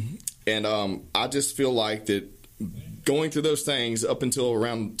between. And I just feel like that going through those things up until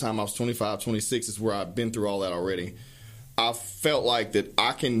around the time I was 25, 26 is where I've been through all that already. I felt like that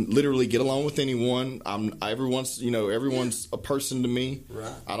I can literally get along with anyone. Everyone's a person to me.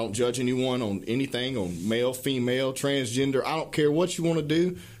 Right. I don't judge anyone on anything, on male, female, transgender. I don't care what you want to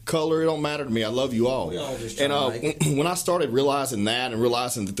do. Color, it don't matter to me. I love you all. We all just try to make it. When I started realizing that and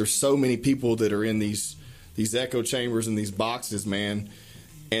realizing that there's so many people that are in these echo chambers and these boxes, man,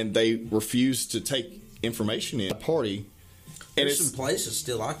 and they refuse to take information in a party. And There's some places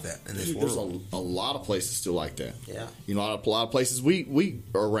still like that in this there's world. a lot of places still like that. Yeah. A lot of places we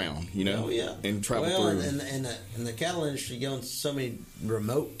are around, Oh, yeah. and travel well, through. And the cattle industry going to so many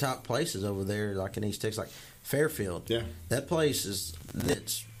remote type places over there, like in East Texas, like Fairfield. Yeah. That place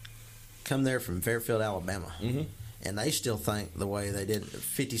it's come there from Fairfield, Alabama. Mm-hmm. And they still think the way they did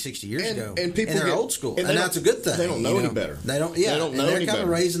 50, 60 years And- ago. and people they're get- old school. and And, they that's a don't- good thing. they don't know any better. They don't, yeah. They don't know and they're any kind of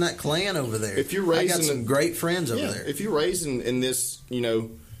better. raising that clan over there. If you're I got raising some great friends over there. If you're raised in this,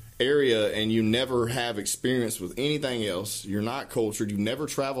 area and you never have experience with anything else, you're not cultured, you've never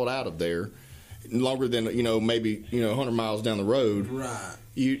traveled out of there longer than, maybe, 100 miles down the road. Right.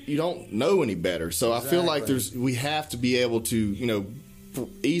 You don't know any better. So I feel like Exactly. we have to be able to,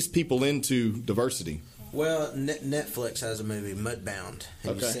 ease people into diversity. Well, Netflix has a movie, Mudbound.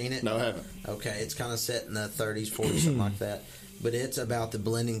 Have you seen it? No, I haven't. Okay, it's kind of set in the 30s, 40s, something like that. But it's about the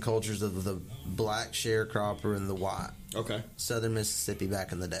blending cultures of the black sharecropper and the white. Okay. Southern Mississippi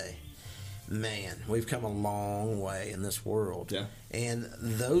back in the day. Man, we've come a long way in this world. Yeah. And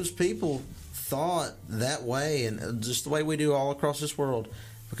those people thought that way, and just the way we do all across this world,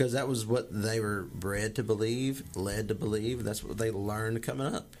 because that was what they were bred to believe, led to believe. That's what they learned coming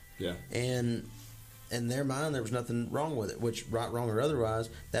up. Yeah. And in their mind, there was nothing wrong with it, which, right, wrong, or otherwise,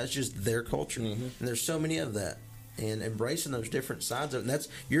 that's just their culture. Mm-hmm. And there's so many of that. And embracing those different sides of it. And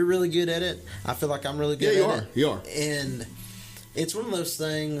you're really good at it. I feel like I'm really good Yeah, at you it. are. You are. And it's one of those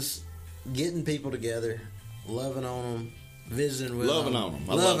things, getting people together, loving on them, visiting with Loving them. on 'em.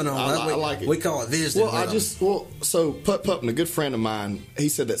 I Loving love on it. them. I like it. We call it visiting Well, with 'em. so Putt Pupin, a good friend of mine, he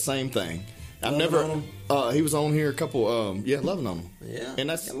said that same thing. I've Loving never. on He was on here a couple. Loving on him. Yeah. and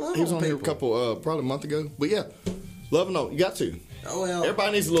that's I love he was on on here a people. couple, probably a month ago. But yeah, loving on. You got to. Oh, well.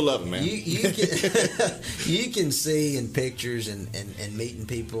 Everybody needs a little loving, man. You can you can see in pictures and meeting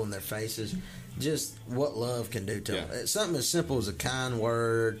people and their faces just what love can do to them. Yeah. It's something as simple as a kind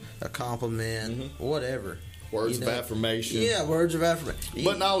word, a compliment, whatever. Words of affirmation. Yeah, words of affirmation.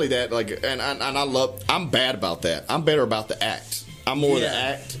 But not only that, and I love. I'm bad about that. I'm better about the act. I'm more the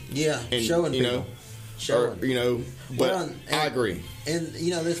act. Yeah, and, showing people. Showing. But Well, and- I agree. And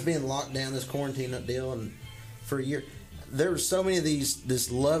this being locked down, this quarantine deal, and for a year, there were so many of this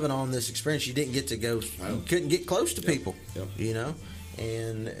loving on this experience. You didn't get to go, you couldn't get close to people. Yep.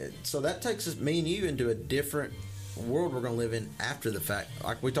 And so that takes us, me and you, into a different world we're going to live in after the fact.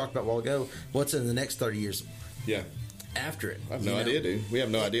 Like we talked about a while ago, what's in the next 30 years Yeah. after it? I have no idea, dude. We have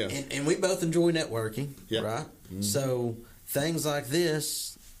no idea. And we both enjoy networking, Yeah. right? So things like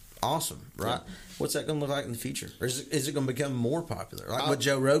this, awesome, right? Yeah. What's that going to look like in the future? Or is it going to become more popular, like what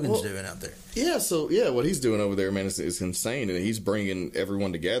Joe Rogan's doing out there? Yeah, so what he's doing over there, man, is insane, and he's bringing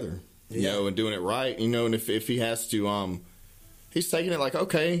everyone together, and doing it right, and if he has to, he's taking it like,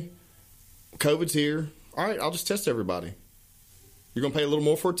 okay, COVID's here, all right, I'll just test everybody. You're gonna pay a little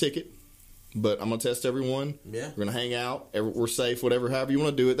more for a ticket, but I'm gonna test everyone. Yeah, we're gonna hang out. We're safe. Whatever, however you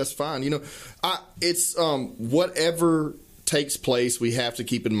want to do it, that's fine. It's whatever takes place. We have to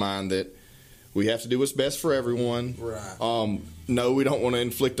keep in mind that we have to do what's best for everyone. Right. No, we don't want to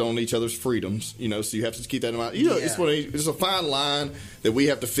inflict on each other's freedoms. So you have to keep that in mind. It's a fine line that we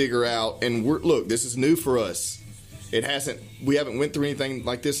have to figure out. And this is new for us. We haven't went through anything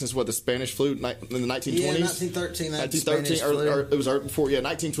like this since the Spanish flu in the 1920s? Yeah, 1913. 1913, or it was before,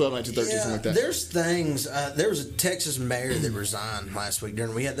 1912, 1913, something like that. There's things. There was a Texas mayor that resigned last week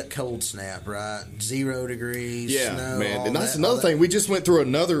we had that cold snap, right? 0 degrees, snow. Man, and that's all another that. thing. We just went through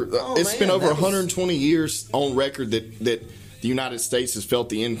another. It's been over that was- 120 years on record that the United States has felt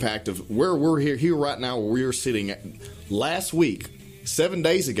the impact of where we're here right now, where we are sitting. Last week, 7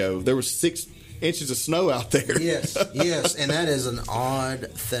 days ago, there was 6 inches of snow out there. Yes, and that is an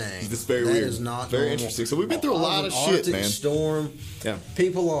odd thing. It's very That weird. is not very normal. interesting. So we've been through a lot of Arctic shit, man. Storm. Yeah.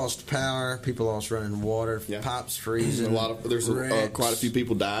 People lost power. People lost running water. Yeah. Pipes freezing. There's quite a few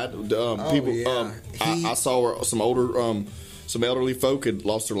people died. Yeah. I saw where some elderly folk had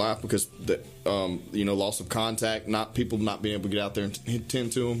lost their life because loss of contact, people not being able to get out there and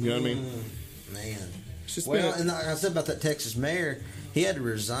tend to them. You know what I mean? Man. Well, and like I said about that Texas mayor, he had to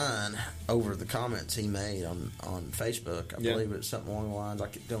resign over the comments he made on Facebook. I believe it's something along the lines.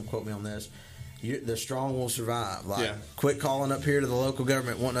 Don't quote me on this. The strong will survive. Quit calling up here to the local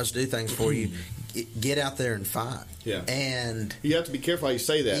government wanting us to do things for you. Get out there and fight. Yeah. And you have to be careful how you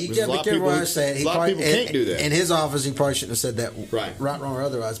say that. You got to be careful how you say it. A lot of people can't do that. In his office, he probably shouldn't have said that right, wrong, or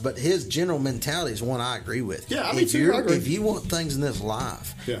otherwise. But his general mentality is one I agree with. Yeah, I mean, I agree. If you want things in this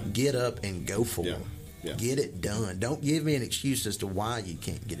life, get up and go for them. Yeah. Get it done. Don't give me an excuse as to why you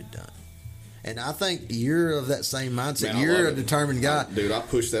can't get it done. And I think you're of that same mindset. Man, you're a determined guy. Dude, I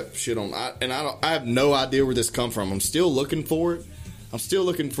push that shit on. I have no idea where this come from. I'm still looking for it. I'm still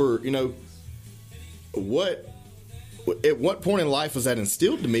looking for, at what point in life was that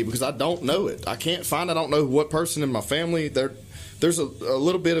instilled to me? Because I don't know it. I can't find. I don't know what person in my family. There's a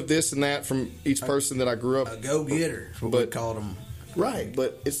little bit of this and that from each person that I grew up. A go-getter is what we called them. Right,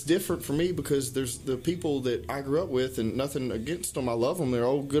 but it's different for me because there's the people that I grew up with, and nothing against them. I love them.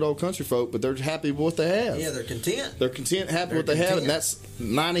 They're good old country folk, but they're happy with what they have. Yeah, they're content. They're content, happy with what they have, and that's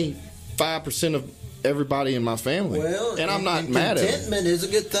 95% of everybody in my family. Well, and I'm not mad at it. Contentment is a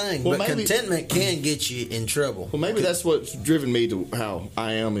good thing, but contentment can get you in trouble. Well, maybe that's what's driven me to how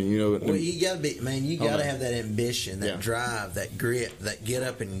I am, and Well, you got to be, man. You got to have that ambition, that drive, that grit, that get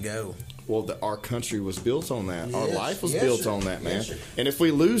up and go. Well, our country was built on that. Yes, our life was built on that, man. Yes, and if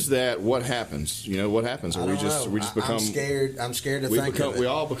we lose that, what happens? What happens? We just become. I'm scared to think of it. We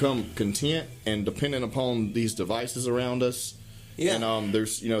all become content and dependent upon these devices around us. Yeah. And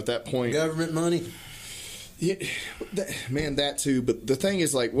there's at that point government money. Yeah, that too. But the thing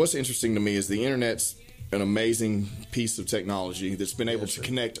is, what's interesting to me is the internet's an amazing piece of technology that's been able to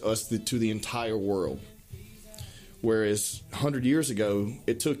connect us to the entire world. Whereas 100 years ago,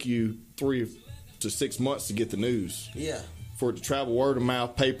 it took you 3 to 6 months to get the news. Yeah. For it to travel word of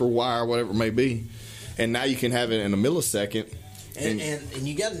mouth, paper, wire, whatever it may be. And now you can have it in a millisecond. And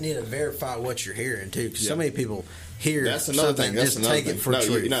you got to need to verify what you're hearing, too, because so many people hear that's another thing. That's just take it for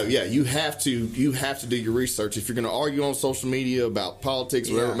truth. You have to do your research. If you're going to argue on social media about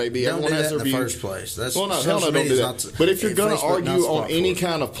politics, whatever it may be, everyone has their view. In the first place. Hell no, don't do that. But if you're going to argue on any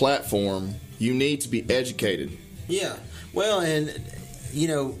kind of platform, you need to be educated. Yeah. Well, and,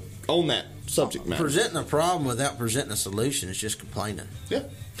 on that subject matter. Presenting a problem without presenting a solution is just complaining. Yeah.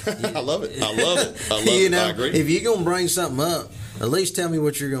 I love it. I agree. If you're going to bring something up, at least tell me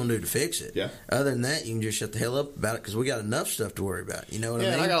what you're going to do to fix it. Yeah. Other than that, you can just shut the hell up about it because we got enough stuff to worry about. You know what I mean?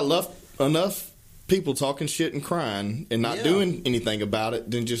 Yeah, and I got enough people talking shit and crying and not doing anything about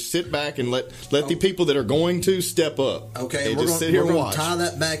it, then just sit back and let the people that are going to step up. Okay, and we're just sit here and watch. Tie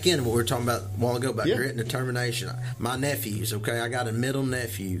that back in what we were talking about a while ago about grit and determination. My nephews, I got a middle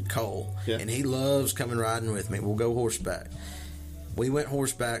nephew, Cole, and he loves coming riding with me. We'll go horseback. We went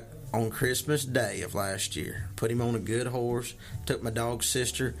horseback on Christmas Day of last year. Put him on a good horse, took my dog's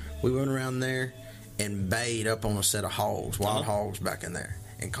sister. We went around there and bayed up on a set of hogs, wild hogs back in there.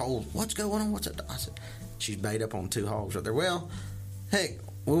 And Cole, what's going on? What's that? I said, she's bayed up on 2 hogs right there. Well, heck,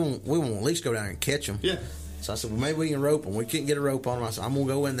 we won't at least go down there and catch them. Yeah. So I said, well, maybe we can rope them. We couldn't get a rope on them. I said, I'm going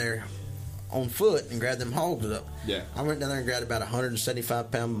to go in there on foot and grab them hogs up. Yeah. I went down there and grabbed about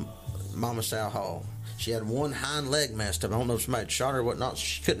 175-pound mama sow hog. She had one hind leg messed up. I don't know if somebody had shot her or whatnot.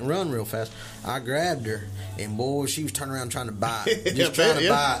 She couldn't run real fast. I grabbed her, and boy, she was turning around trying to bite. Just trying to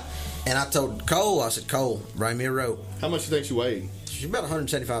bite. And I told Cole, Cole, bring me a rope. How much do you think she weighed? She's about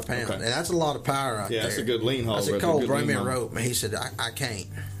 175 pounds, and that's a lot of power out there. Yeah, that's a good lean hog. I said, Cole, bring me a rope. And he said, I can't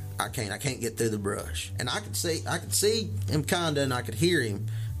get through the brush. And I could see him kinda, and I could hear him,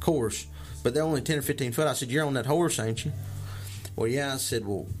 of course, but they're only 10 or 15 foot. I said, you're on that horse, ain't you? Well, yeah. I said,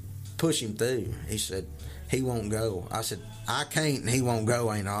 well, push him through. He said, he won't go. I said, I can't, and he won't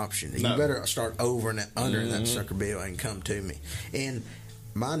go ain't an option. You better start over and under that sucker bill and come to me. And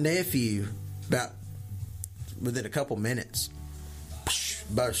my nephew, about within a couple minutes,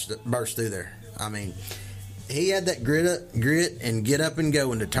 burst through there. I mean, he had that grit and get up and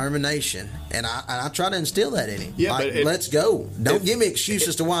go and determination, and I try to instill that in him. Yeah, let's go. Don't give me excuses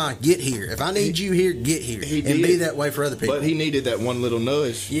as to why. Get here. If I need you here, get here, and be that way for other people. But he needed that one little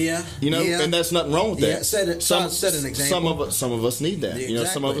nudge. Yeah, and that's nothing wrong with that. Yeah, set an example. Some of us need that.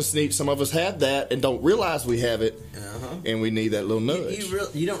 Exactly. Some of us have that and don't realize we have it, and we need that little nudge.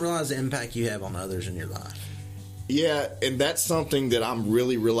 You don't realize the impact you have on others in your life. Yeah, and that's something that I'm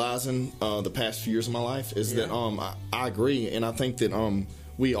really realizing the past few years of my life is that I agree, and I think that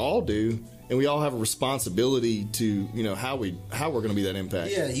we all do, and we all have a responsibility to how we're going to be that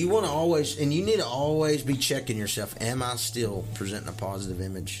impact. Yeah, you want to always, and you need to always be checking yourself. Am I still presenting a positive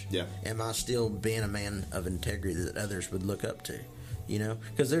image? Yeah. Am I still being a man of integrity that others would look up to? You know,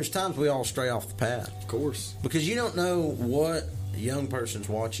 because there's times we all stray off the path. Of course. Because you don't know what a young person's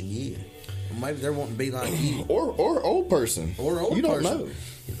watching you. Maybe they're wanting to be like you. Or old person. Or old You don't person. know.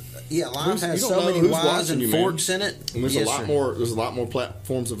 Yeah, life You has don't so know many who's wives watching and you, man. forks in it. And there's Yes, a lot sir. more. There's a lot more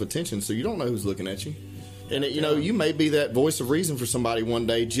platforms of attention, so you don't know who's looking at you. And you know, you may be that voice of reason for somebody one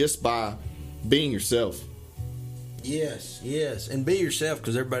day just by being yourself. Yes, and be yourself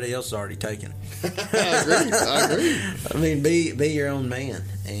because everybody else is already taken. I agree. I mean, be your own man.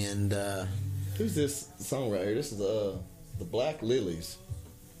 And Who's this song right here? This is the Black Lilies.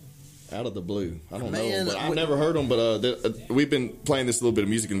 Out of the Blue. I don't Man, know, but I've never heard them. But we've been playing this little bit of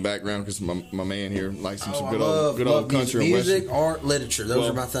music in the background because my man here likes some I good love old country and music, western. art, literature. Those Well,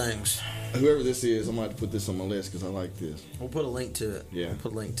 are my things. Whoever this is, I'm going to have to put this on my list because I like this. We'll put a link to it. Yeah. We'll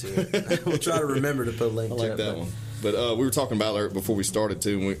put a link to it. We'll try to remember to put a link I to like it. that one. But we were talking about it before we started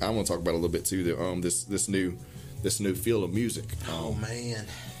too. And I want to talk about it a little bit too. This new field of music. Oh man,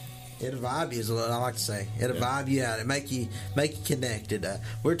 it'll vibe you is what I like to say. It'll vibe you out. It make you connected.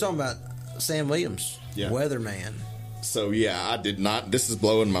 We're talking about Sam Williams, Weatherman. So yeah, I did not. This is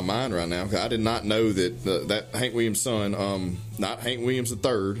blowing my mind right now. I did not know that that Hank Williams' son, not Hank Williams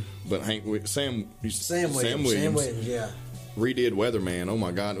III, but Sam Williams. Sam Williams, yeah. Redid Weatherman. Oh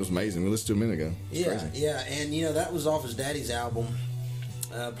my God, it was amazing. We listened to it a minute ago. It's crazy. Yeah, and you know that was off his daddy's album.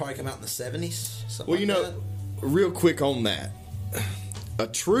 Probably come out in the 70s. Well, you know, that. real quick on that, a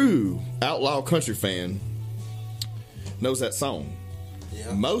true outlaw country fan knows that song.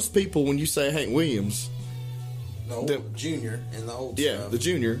 Yeah. Most people, when you say Hank Williams, The old Junior and the old yeah, stuff. the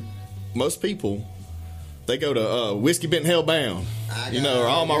Junior, most people, they go to Whiskey Bent Hellbound, or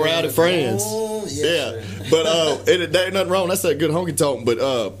All My Rowdy Friends. Oh, yes, yeah, sir. but there ain't nothing wrong. That's that good honky tonk.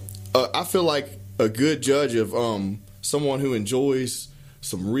 But I feel like a good judge of someone who enjoys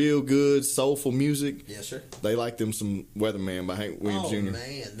some real good soulful music. Yes, sir. They like them some Weatherman by Hank Williams Jr. Oh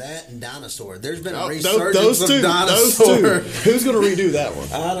man, that and Dinosaur. There's been a Oh, resurgence those two, of Dinosaur. those two. Who's going to redo that one?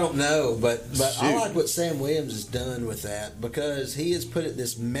 I don't know, but I Shoot. like what Sam Williams has done with that because he has put it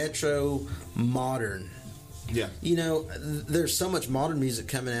this metro modern. Yeah. You know, there's so much modern music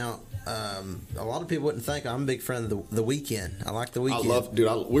coming out. A lot of people wouldn't think I'm a big fan of the Weeknd. I like the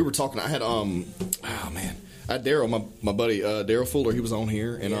Weeknd. We were talking. I had I had Daryl, my buddy Daryl Fuller. He was on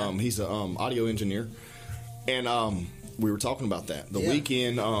here, and he's an audio engineer, and we were talking about that. The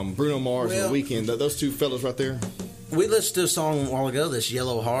Weeknd, Bruno Mars, and The Weeknd. Those two fellas right there. We listened to a song a while ago, this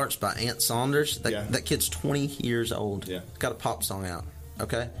Yellow Hearts by Ant Saunders. Yeah. That kid's 20 years old. Yeah. Got a pop song out.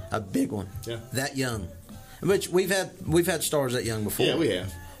 Okay? A big one. Yeah. That young. Which we've had stars that young before. Yeah, we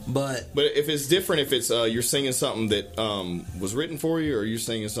have. But if it's different, if it's you're singing something that was written for you, or you're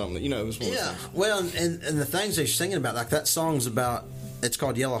singing something that it's one of those yeah, things. well, and the things they're singing about, like that song's about. It's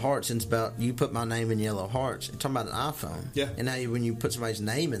called Yellow Hearts, and it's about you put my name in yellow hearts. It's talking about an iPhone. Yeah. And now when you put somebody's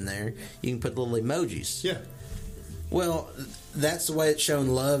name in there, you can put little emojis. Yeah. Well, that's the way it's showing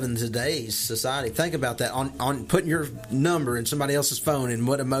love in today's society. Think about that on putting your number in somebody else's phone and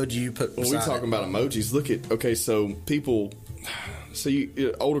what emoji you put. Well, we're talking about emojis. Look at so people. So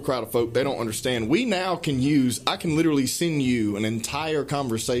older crowd of folk, they don't understand. We now I can literally send you an entire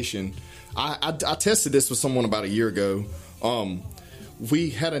conversation. I tested this with someone about a year ago.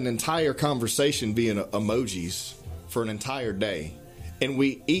 We had an entire conversation via emojis for an entire day. And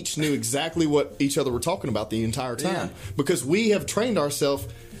we each knew exactly what each other were talking about the entire time. Yeah. Because we have trained ourselves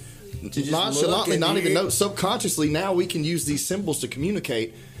nonchalantly, not even know, subconsciously, now we can use these symbols to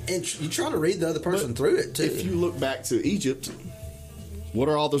communicate. And you try to read the other person through it, too. If you look back to Egypt, what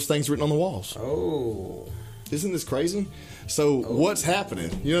are all those things written on the walls? Oh. Isn't this crazy? So what's happening?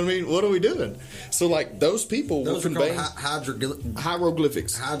 You know what I mean? What are we doing? So like those people Those were are called conveying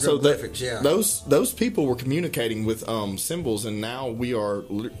hieroglyphics. Hieroglyphics. Yeah. Those people were communicating with symbols, and now we are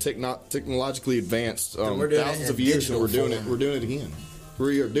technologically advanced we're doing thousands it of in years, and digital we're doing form. it. We're doing it again.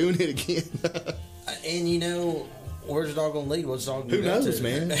 We are doing it again. And where's the dog going to lead? What's the dog going Who to go knows, to?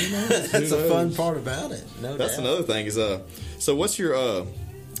 man? Who knows? That's Who the fun knows? part about it. No That's doubt. another thing is so what's your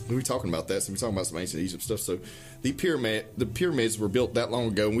we were talking about that, so we're talking about some ancient Egypt stuff. So the pyramids were built that long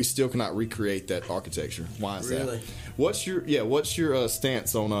ago, and we still cannot recreate that architecture. Why is Really? that? What's your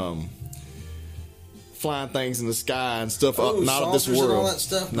stance on flying things in the sky and stuff up not of this saucers world? and all that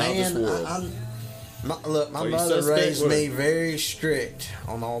stuff, not man. of this world. My Are you mother suspect? raised What? me very strict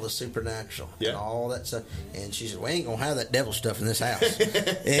on all the supernatural Yeah. and all that stuff. And she said, "We ain't gonna have that devil stuff in this house."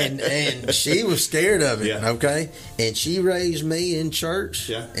 and she was scared of it. Yeah. Okay, and she raised me in church,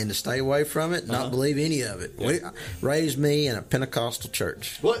 Yeah. and to stay away from it, not believe any of it. Yeah. We raised me in a Pentecostal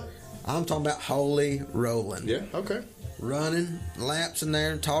church. What? I'm talking about holy rolling. Yeah. Okay. Running laps in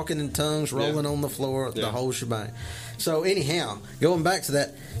there, talking in tongues, rolling on the floor, Yeah. the whole shebang. So anyhow, going back to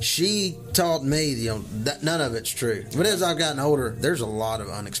that, she taught me, that none of it's true. But as I've gotten older, there's a lot of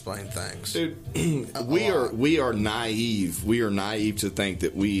unexplained things. Dude, we are naive. We are naive to think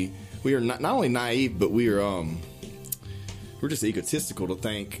that we are not only naive, but we're just egotistical to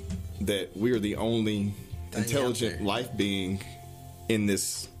think that we are the only intelligent life being in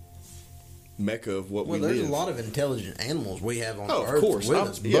this mecca of what we live. Well, there's a lot of intelligent animals we have on Earth of course. with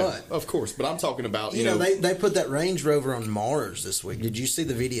us, but of course. But I'm talking about you know they put that Range Rover on Mars this week. Did you see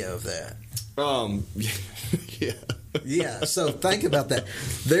the video of that? Yeah. Yeah. So think about that.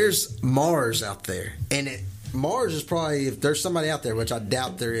 There's Mars out there, and Mars is probably, if there's somebody out there, which I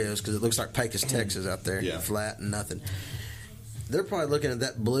doubt there is, because it looks like Pecos, Texas out there, flat and nothing. They're probably looking at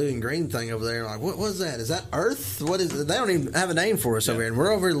that blue and green thing over there like, what was that? Is that Earth? What is it? They don't even have a name for us over here, and we're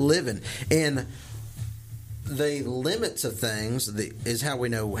over here living. And the limits of things is how we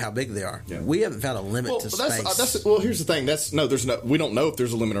know how big they are. Yeah. We haven't found a limit to space. Well, here's the thing. We don't know if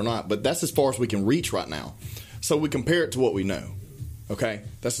there's a limit or not, but that's as far as we can reach right now. So we compare it to what we know. Okay?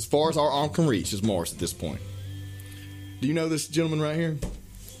 That's as far as our arm can reach is Mars at this point. Do you know this gentleman right here?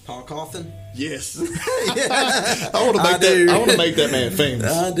 Paul Coffin? Yes. I want to make that man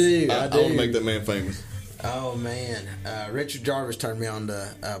famous. I do. I want to make that man famous. Oh, man. Richard Jarvis turned me on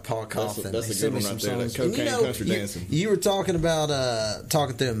to Paul Coffin. That's a good one right there. That cocaine country dancing. You were talking about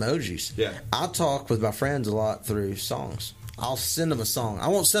talking through emojis. Yeah. I talk with my friends a lot through songs. I'll send them a song. I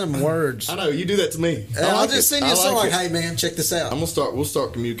won't send them words. I know. You do that to me. I'll just send you a song like, hey, man, check this out. We'll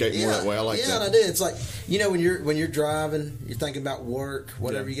start communicating more that way. I like that. Yeah, and I do. It's like, when you're driving, you're thinking about work,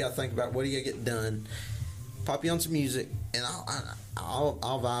 whatever you got to think about, what do you got to get done? Pop you on some music, and I'll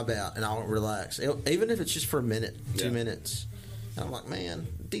vibe out, and I'll relax. Even if it's just for a minute, 2 minutes. And I'm like, man,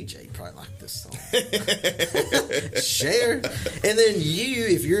 DJ probably like this song. Share. And then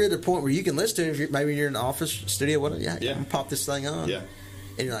if you're at a point where you can listen to it, maybe you're in the office, studio, whatever, I'm going to pop this thing on. Yeah.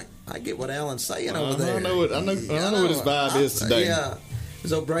 And you're like, I get what Alan's saying over there. I know what his vibe is today. Yeah.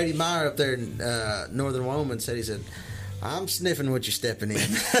 So Brady Meyer up there in Northern Wyoming he said, I'm sniffing what you're stepping in. He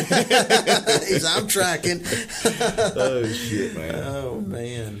said, I'm tracking. Oh, shit, man. Oh,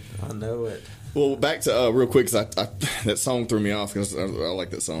 man. I know it. Well, back to real quick, because that song threw me off because I like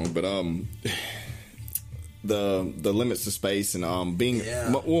that song. But the limits to space and being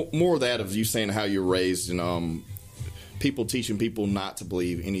more of that of you saying how you're raised and people teaching people not to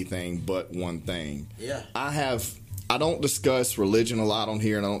believe anything but one thing. Yeah, I don't discuss religion a lot on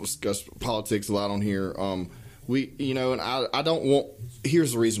here, and I don't discuss politics a lot on here. And I don't want.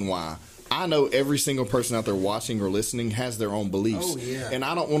 Here's the reason why. I know every single person out there watching or listening has their own beliefs. Oh, yeah. And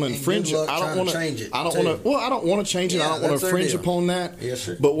I don't want to infringe it. I don't want to change it. I don't want to change it. Yeah, I don't want to infringe upon that. Yes,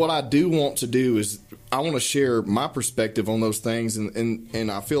 sir. But what I do want to do is I want to share my perspective on those things,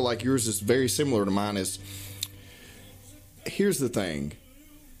 and I feel like yours is very similar to mine. Here's the thing.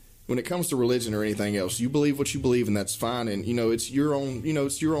 When it comes to religion or anything else, you believe what you believe, and that's fine. And it's your own.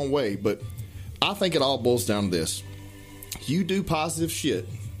 It's your own way. But I think it all boils down to this: you do positive shit,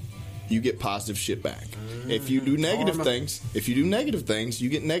 you get positive shit back. If you do negative things, you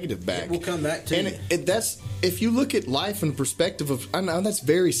get negative back. It will come back to you. And that's if you look at life in perspective of. I know that's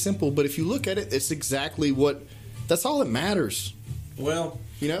very simple, but if you look at it, it's exactly what. That's all that matters. Well,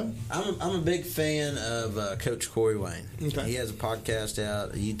 I'm a big fan of Coach Corey Wayne. Okay. He has a podcast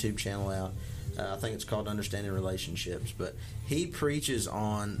out, a YouTube channel out. I think it's called Understanding Relationships. But he preaches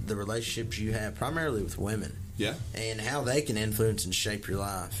on the relationships you have primarily with women. Yeah. And how they can influence and shape your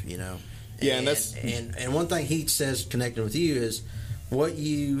life, Yeah, and that's and one thing he says connecting with you is what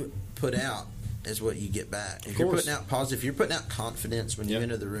you put out is what you get back. If you're putting out positive, if you're putting out confidence when you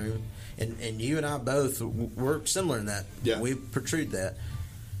enter the room, and you and I both we're similar in that. Yeah. We protrude that.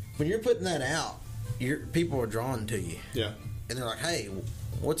 When you're putting that out, people are drawn to you. Yeah. And they're like, hey,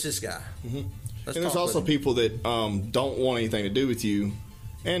 what's this guy? Mm-hmm. And there's also people that don't want anything to do with you.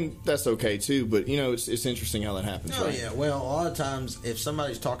 And that's okay too, but it's interesting how that happens. Oh right? yeah, well, a lot of times if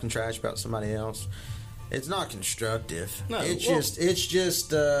somebody's talking trash about somebody else, it's not constructive. No, it's just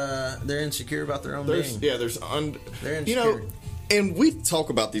they're insecure about their own being. Yeah, they're insecure. And we talk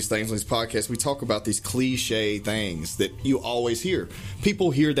about these things on these podcasts. We talk about these cliche things that you always hear.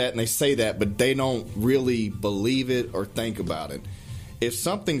 People hear that and they say that, but they don't really believe it or think about it. If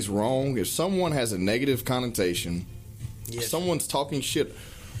something's wrong, if someone has a negative connotation, if someone's talking shit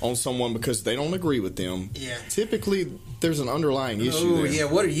on someone because they don't agree with them, typically there's an underlying issue there. Yeah,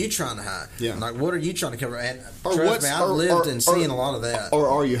 what are you trying to hide? Yeah. Like, what are you trying to cover? And trust me, I've lived and seen a lot of that. Or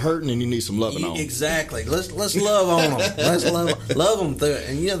are you hurting and you need some loving on? Exactly. Let's love on them. Let's love them through it.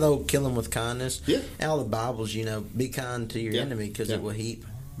 And they'll kill them with kindness. Yeah. All the Bibles, be kind to your enemy because it will heap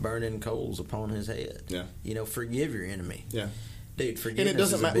burning coals upon his head. Yeah. You know, forgive your enemy. Yeah. Dude, forgiveness And it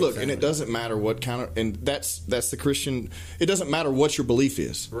doesn't matter. Look, and it doesn't matter what kind of, and that's the Christian. It doesn't matter what your belief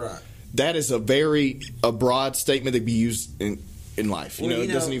is. Right. That is a broad statement that can be used in life. You Well, know, you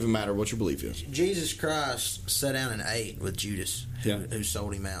it doesn't know, even matter what your belief is. Jesus Christ sat down and ate with Judas, Yeah. who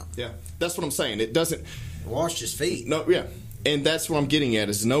sold him out. Yeah, that's what I'm saying. It doesn't. Washed his feet. No, yeah. And that's what I'm getting at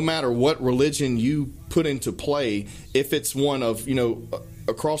is no matter what religion you put into play, if it's one of, you know,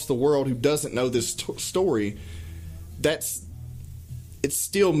 across the world who doesn't know this story, it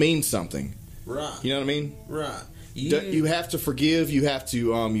still means something. Right. You know what I mean? Right. You have to forgive. You have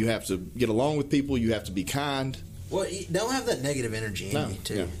to get along with people. You have to be kind. Well, you don't have that negative energy in you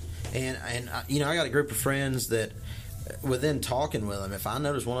too. Yeah. And you know, I got a group of friends that within talking with them, if I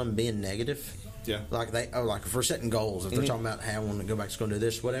notice one of them being negative, like if we're setting goals, if they're talking about, hey, I want to go back to school and do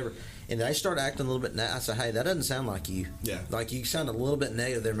this, whatever, and they start acting a little bit, I say, hey, that doesn't sound like you. Yeah. Like you sound a little bit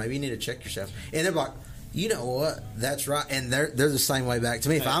negative there. Maybe you need to check yourself. And they're like, you know what? That's right. And they're the same way back to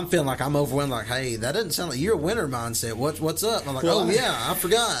me. If I'm feeling like I'm overwhelmed, like, hey, that doesn't sound like you're a winner mindset. What's up? I'm like, I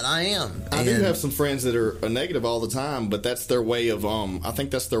forgot. I am. I do have some friends that are negative all the time, but that's their way of I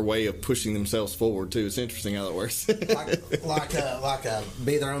think that's their way of pushing themselves forward too. It's interesting how that works. like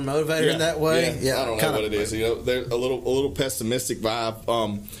be their own motivator in that way. Yeah, I don't know what it is. You know, they're a little pessimistic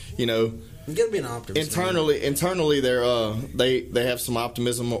vibe. You know. You gotta be an optimist. Internally, they have some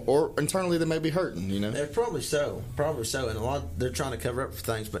optimism, or internally they may be hurting. You know, they're probably so, and they're trying to cover up for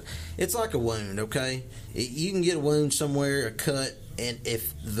things. But it's like a wound. Okay, you can get a wound somewhere, a cut, and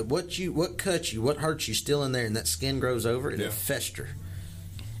if what cuts you, what hurts you, still in there, and that skin grows over, it'll fester,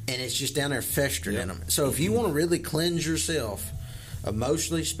 and it's just down there festering in them. So if you want to really cleanse yourself,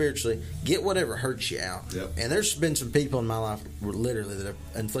 emotionally, spiritually, get whatever hurts you out. Yep. And there's been some people in my life literally that have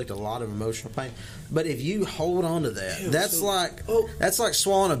inflicted a lot of emotional pain. But if you hold on to that, that's like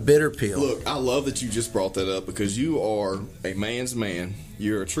swallowing a bitter pill. Look, I love that you just brought that up because you are a man's man.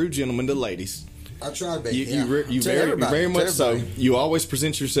 You're a true gentleman to ladies. I try to be. You very much so. You always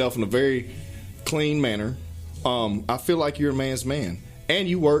present yourself in a very clean manner. I feel like you're a man's man, and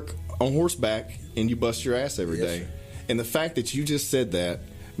you work on horseback and you bust your ass every day. Sir. And the fact that you just said that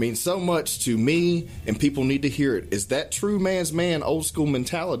means so much to me, and people need to hear it. Is that true man's man, old school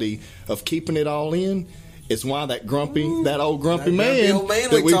mentality of keeping it all in? It's why that old grumpy man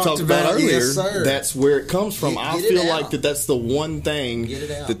that we talked about earlier, that's where it comes from. I feel like that's the one thing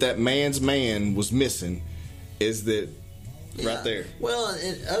that man's man was missing, is that right there. Well,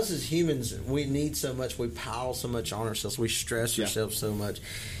 and us as humans, we need so much. We pile so much on ourselves. We stress ourselves so much.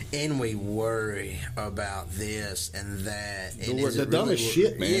 And we worry about this and that. And the dumbest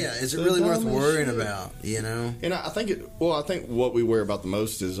shit, man. Yeah, is it really worth worrying about, you know? And I think what we worry about the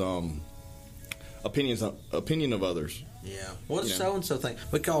most is opinion of others. Yeah. What's so-and-so think?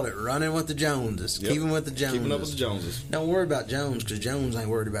 We call it running with the Joneses. Yep. Keeping with the Joneses. Keeping up with the Joneses. Don't worry about Jones, because Jones ain't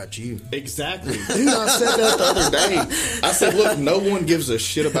worried about you. Exactly. Dude, I said that the other day. I said, look, no one gives a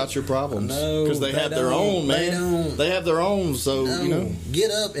shit about your problems. No, because they have their own, man. They have their own, so, you know. Get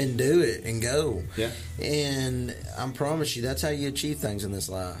up and do it and go. Yeah. And I promise you, that's how you achieve things in this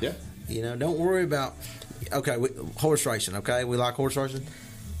life. Yeah. You know, don't worry about, horse racing, okay? We like horse racing.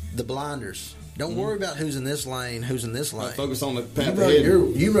 The blinders. Don't worry about who's in this lane, who's in this lane. Focus on the path ahead.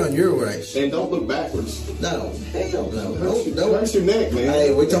 You run your race. And don't look backwards. No. Hell no. Don't hurt your neck, man.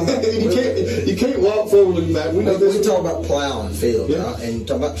 Hey, we talking about... you can't walk forward looking back. We talk about plowing field, and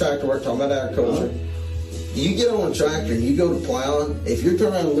talk about tractor work, talking about agriculture. You get on a tractor and you go to plowing, if you're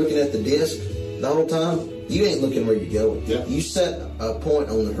turning around and looking at the disc the whole time, you ain't looking where you're going. Yeah. You set a point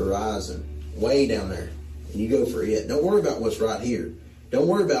on the horizon, way down there, and you go for it. Don't worry about what's right here. Don't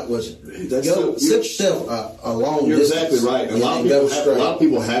worry about what's. Set yourself a long You're distance. Exactly right. And a lot of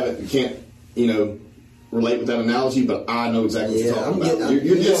people haven't. Can't relate with that analogy, but I know exactly what you're talking about.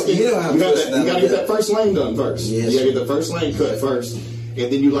 You got to get that first lane done first. Yes. You got to get the first lane cut first, and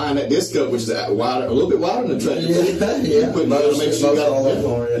then you line that disc up, which is a little bit wider than the track. Yeah. But you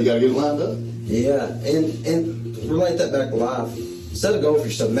got to get it lined up. Yeah, and relate that back to life. Set a goal for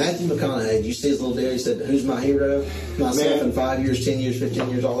yourself. Matthew McConaughey, did you see his little deal? He said, "Who's my hero? Myself in 5 years, 10 years, 15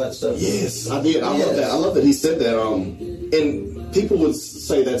 years, all that stuff." Yes, I did. I love that. I love that he said that. And people would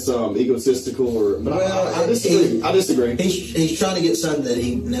say that's egotistical, but I disagree. I disagree. He's trying to get something that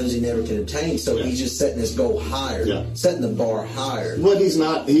he knows he never can attain, so he's just setting his goal higher, setting the bar higher. But he's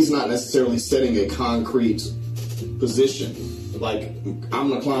not necessarily setting a concrete position. like, I'm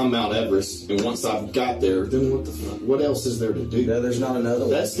gonna climb Mount Everest, and once I've got there, then what the fuck? What else is there to do? No, there's not another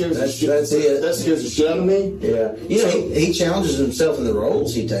one. That scares the shit. That's it. That scares the shit out of me. Yeah, you know, he challenges himself in the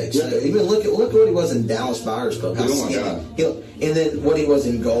roles he takes. Yeah. Even look what he was in Dallas Buyers Club. Oh my God. And then what he was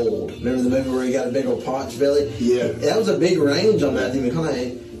in Gold. Remember the movie where he got a big old paunch belly? Yeah. That was a big range on Matthew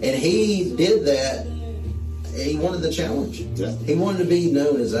McConaughey, and he did that. He wanted the challenge. Yeah. He wanted to be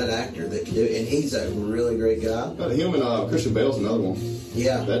known as that actor that could do it, and he's a really great guy. Him and Christian Bale's another one.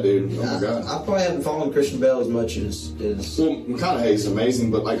 Yeah. That dude. Oh my God. I probably haven't followed Christian Bale as much as Well, McConaughey's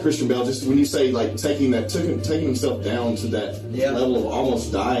amazing, but like Christian Bale, just when you say like taking himself down to that level of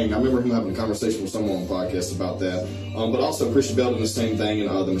almost dying. I remember him having a conversation with someone on the podcast about that. But also Christian Bale doing the same thing in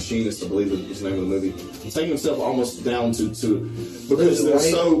The Machinist, I believe was the name of the movie. Taking himself almost down to because they're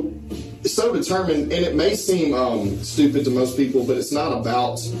so determined, and it may seem stupid to most people, but it's not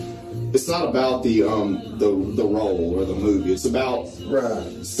about the role or the movie. It's about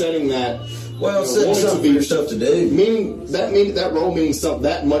setting that. Well, setting something for yourself to do. Meaning that role means something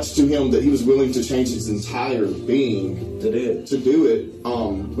that much to him that he was willing to change his entire being to do it.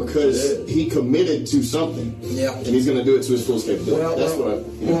 Because he committed to something. Yeah, and he's going to do it to his fullest capability.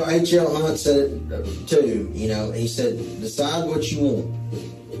 Well, H.L. Hunt said it too. You know, he said, "Decide what you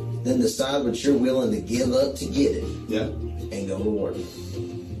want, then decide what you're willing to give up to get it." Yeah, and go to work.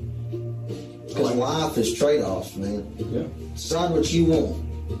 Because life is trade-offs, man. Yeah. Decide what you want,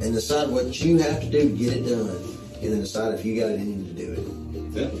 and decide what you have to do to get it done, and then decide if you got it in you to do it.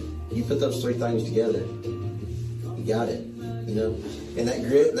 Yeah. You put those three things together, you got it. You know, and that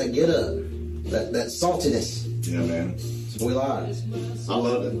grit, that get up, that saltiness. Yeah, man. We lie. I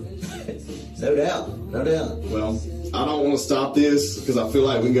love it. No doubt. Well, I don't want to stop this because I feel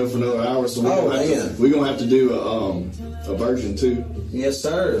like we can go for another hour. So we're gonna have to do a version 2. Yes,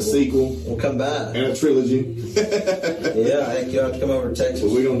 sir. A sequel. We'll come back. And a trilogy. Yeah, heck, you'll have to come over to Texas.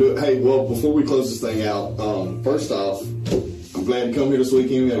 But we're gonna do it. Hey, well, before we close this thing out, first off, I'm glad to come here this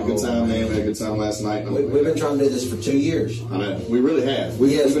weekend. We had a good time, man. We had a good time last night. We've been trying to do this for 2 years. I know. We really have.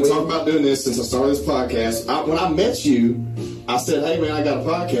 We've been talking about doing this since I started this podcast. When I met you, I said, "Hey, man, I got a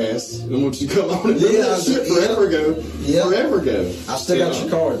podcast. I want you to come on and do that shit forever ago." Yeah. Forever ago. I still got your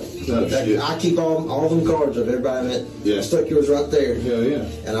card. I keep all them cards of everybody I met. Yeah. I stuck yours right there. Hell yeah.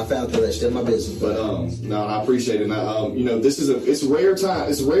 And I found through that. Still my business. But no, I appreciate it. Now, you know, it's a rare time.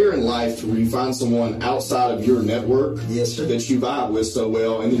 It's rare in life where you find someone outside of your network that you vibe with so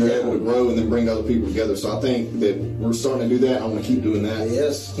well, and then you're able to grow and then bring other people together. So I think that we're starting to do that. I want to keep doing that.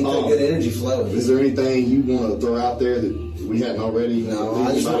 Yes, keep that good energy flowing. Is there anything you want to throw out there that we hadn't already? No,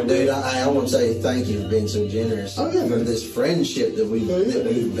 I just want to, dude. I want to say thank you for being so generous. Oh, yeah, for this friendship that we've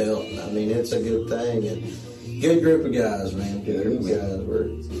built. I mean, it's a good thing, and good group of guys, man. Good group of guys. We're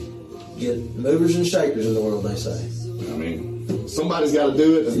good movers and shakers in the world, they say. I mean, somebody's got to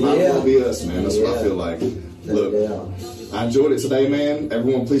do it. It might as well be us, man. That's what I feel like. Look, I enjoyed it today, man.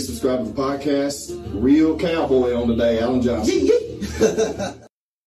 Everyone, please subscribe to the podcast. Real Cowboy on today, Alan Johnson.